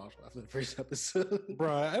just turned off after the first episode.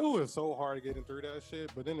 Bruh, it was so hard getting through that shit,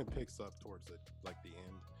 but then it picks up towards the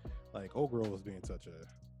end. Like, old girl was being such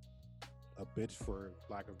a bitch for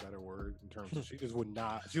lack of a better word in terms of she just would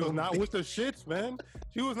not. She was not with the shits, man.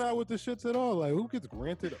 She was not with the shits at all. Like, who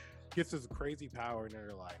gets this crazy power, and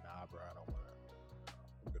they're like, nah, bro, I don't want to.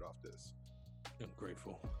 I'm good off this. I'm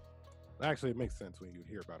grateful. Actually, it makes sense when you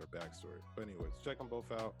hear about her backstory. But anyways, check them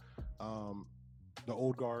both out. The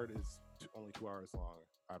Old Guard is only 2 hours long.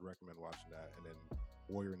 I'd recommend watching that. And then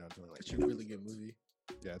Warrior Nun's only like It's a really good movie.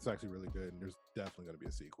 Yeah, it's actually really good. And there's definitely going to be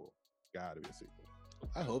a sequel. Gotta be a sequel.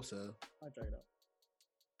 I hope so. I'll check it out.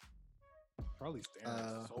 Charlize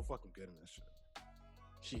Theron's so fucking good in this shit.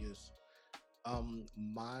 She is.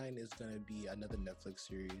 Mine is gonna be another Netflix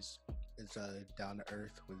series. It's Down to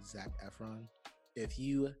Earth with Zac Efron. If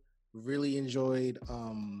you really enjoyed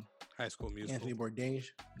High School Musical. Anthony Bourdain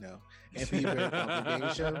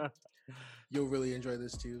show, you'll really enjoy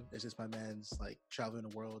this too. It's just my man's like traveling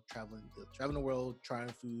the world, trying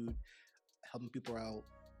food, helping people out,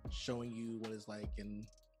 showing you what it's like in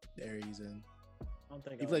the area he's in. I don't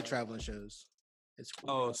think You like traveling shows. It's cool.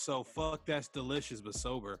 Oh, so fuck That's Delicious, but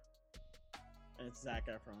sober. And it's Zac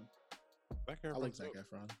Efron. I like Zac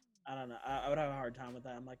Efron. I don't know. I would have a hard time with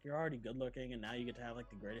that. I'm like, you're already good looking, and now you get to have like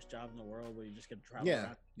the greatest job in the world, where you just get to travel. Yeah,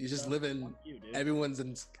 around. you just Fuck living. you, dude. Everyone's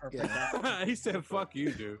in. Perfect. Yeah. He said, "Fuck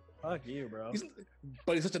you, dude." Fuck you, bro.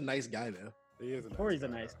 But he's such a nice guy, though. He is a nice Corey's guy. a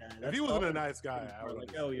nice guy. If That's he wasn't a all- nice guy, I would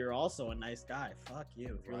like, oh, you're also a nice guy. Fuck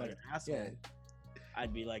you. If you're like an asshole, Yeah,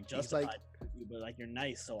 I'd be like He's justified. like- with you, but like you're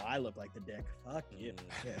nice, so I look like the dick. Fuck you.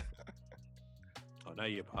 yeah. Oh, now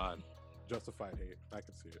you're pod. Justified hate. I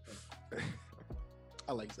can see it.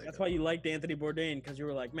 I like Zac. That's why you liked Anthony Bourdain, because you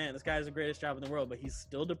were like, man, this guy has the greatest job in the world, but he's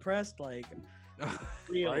still depressed. Like,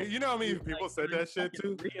 real. Right? You know how many He's, people like, said that shit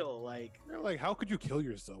too? fucking Real, like. They're like, how could you kill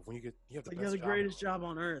yourself when you have the Like, best you have the job? greatest job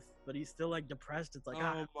on earth, but he's still like depressed. It's like, Oh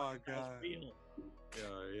my that's God. real.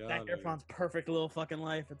 Yeah, Zac Efron's perfect little fucking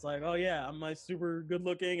life. It's like, oh yeah, I'm like super good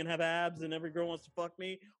looking and have abs, and every girl wants to fuck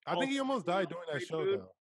me. I think he Also, almost died doing that great show food.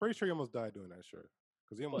 though. Pretty sure he almost died doing that show.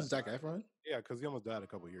 Because he almost Zac died. Efron? Yeah, because he almost died a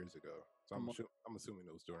couple years ago. So I'm Almost. assuming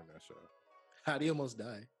it was during that show. How do you almost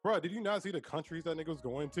die? Bro, did you not see the countries that nigga was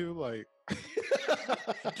going to? Like the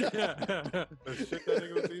shit that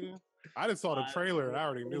nigga was eating? I just saw the trailer and I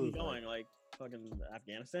already where knew. was It he was going like fucking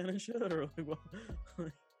Afghanistan and shit, or like what?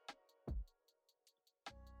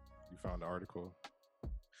 You found the article.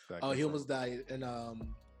 Zac Oh, he Efron. almost died in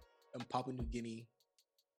Papua New Guinea.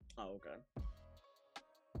 Oh, okay.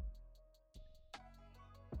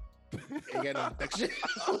 He got an infection.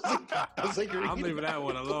 I was like, I'm reading leaving that about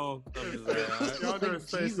one it. alone. I'm just like, I was Y'all like, know his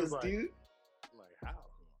face is Jesus, like- dude. Like how?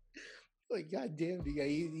 Like, goddamn, dude.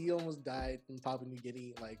 He almost died from Papua New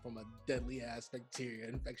Guinea, like from a deadly ass bacteria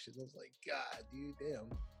infection. I was like, God, dude, damn.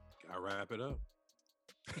 gotta wrap it up.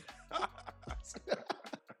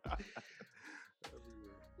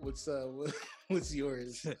 What's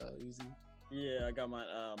yours, Uzi? Yeah, I got mine.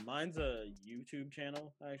 Mine's a YouTube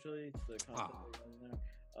channel actually. It's the content Ah. that goes in there.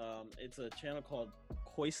 It's a channel called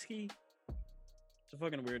Koiski. It's a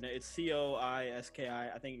fucking weird name. It's Coiski.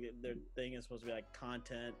 I think their thing is supposed to be like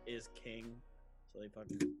content is king. So they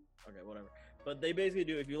fucking okay, whatever. But they basically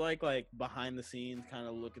do if you like behind the scenes kind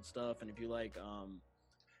of look at stuff, and if you like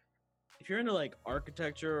if you're into like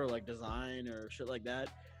architecture or like design or shit like that,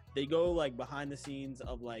 they go like behind the scenes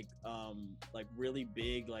of like really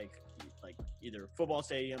big like either football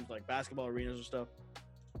stadiums, like basketball arenas or stuff.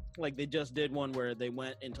 Like they just did one where they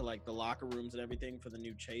went into like the locker rooms and everything for the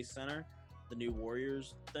new Chase Center, the new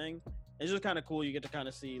Warriors thing. It's just kind of cool. You get to kind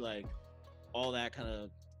of see like all that kind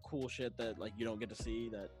of cool shit that like you don't get to see,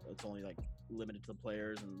 that it's only like limited to the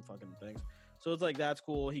players and fucking things. So it's like that's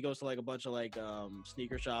cool. He goes to like a bunch of like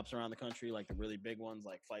sneaker shops around the country, like the really big ones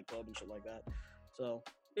like Fight Club and shit like that. So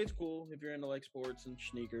it's cool if you're into like sports and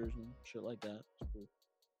sneakers and shit like that. It's cool.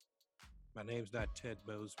 My name's not Ted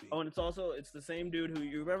Mosby. Oh, and it's the same dude who,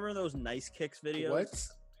 you remember those Nice Kicks videos?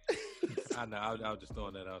 What? I know. I was just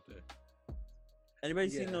throwing that out there. Anybody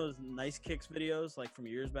Yeah. seen those Nice Kicks videos like from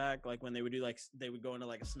years back? Like when they would do like they would go into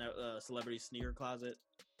like a celebrity sneaker closet.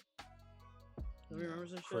 Nobody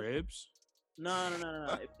remembers this shit? Cribs. No.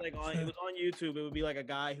 It's like it was on YouTube. It would be like a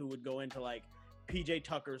guy who would go into like PJ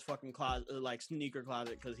Tucker's fucking closet, like sneaker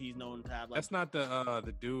closet, because he's known to have like. That's not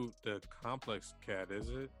the dude, the complex cat, is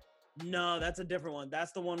it? No, that's a different one.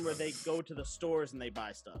 That's the one where they go to the stores and they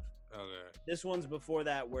buy stuff. Okay. This one's before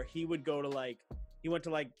that, where he would go to like he went to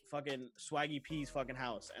like fucking Swaggy P's fucking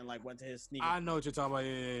house and like went to his sneaker. I know what you're talking about.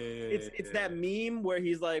 Yeah. It's that meme where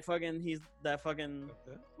he's like he's that fucking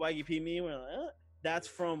Swaggy P meme. Where like, that's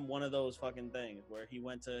from one of those fucking things where he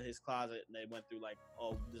went to his closet and they went through like,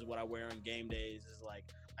 oh, this is what I wear on game days. This is like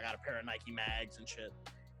I got a pair of Nike mags and shit.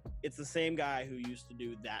 it's the same guy who used to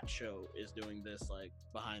do that show is doing this like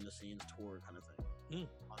behind the scenes tour kind of thing.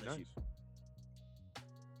 On this Nice.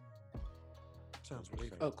 Sounds really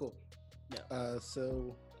good. Oh, cool. Yeah.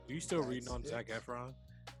 So Are you still reading on That's Zac it. Efron?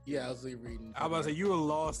 yeah, I was reading. I was about to say you were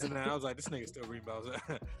lost in that. I was like, this nigga still reading about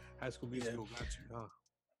High School Musical. Got you,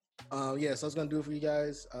 huh? Yeah, so I was gonna do it for you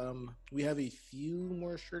guys. We have a few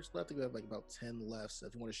more shirts left. I think we have like about 10 left. So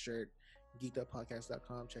if you want a shirt,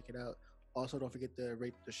 geekeduppodcast.com, check it out. Also, don't forget to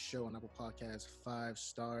rate the show on Apple Podcasts 5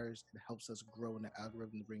 stars. It helps us grow in the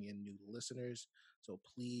algorithm to bring in new listeners. So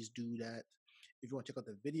please do that. If you want to check out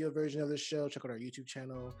the video version of the show, check out our YouTube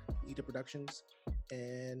channel, Eat Up Productions.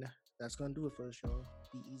 And that's gonna do it for the show.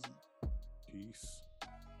 Be easy. Peace.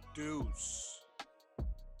 Deuce.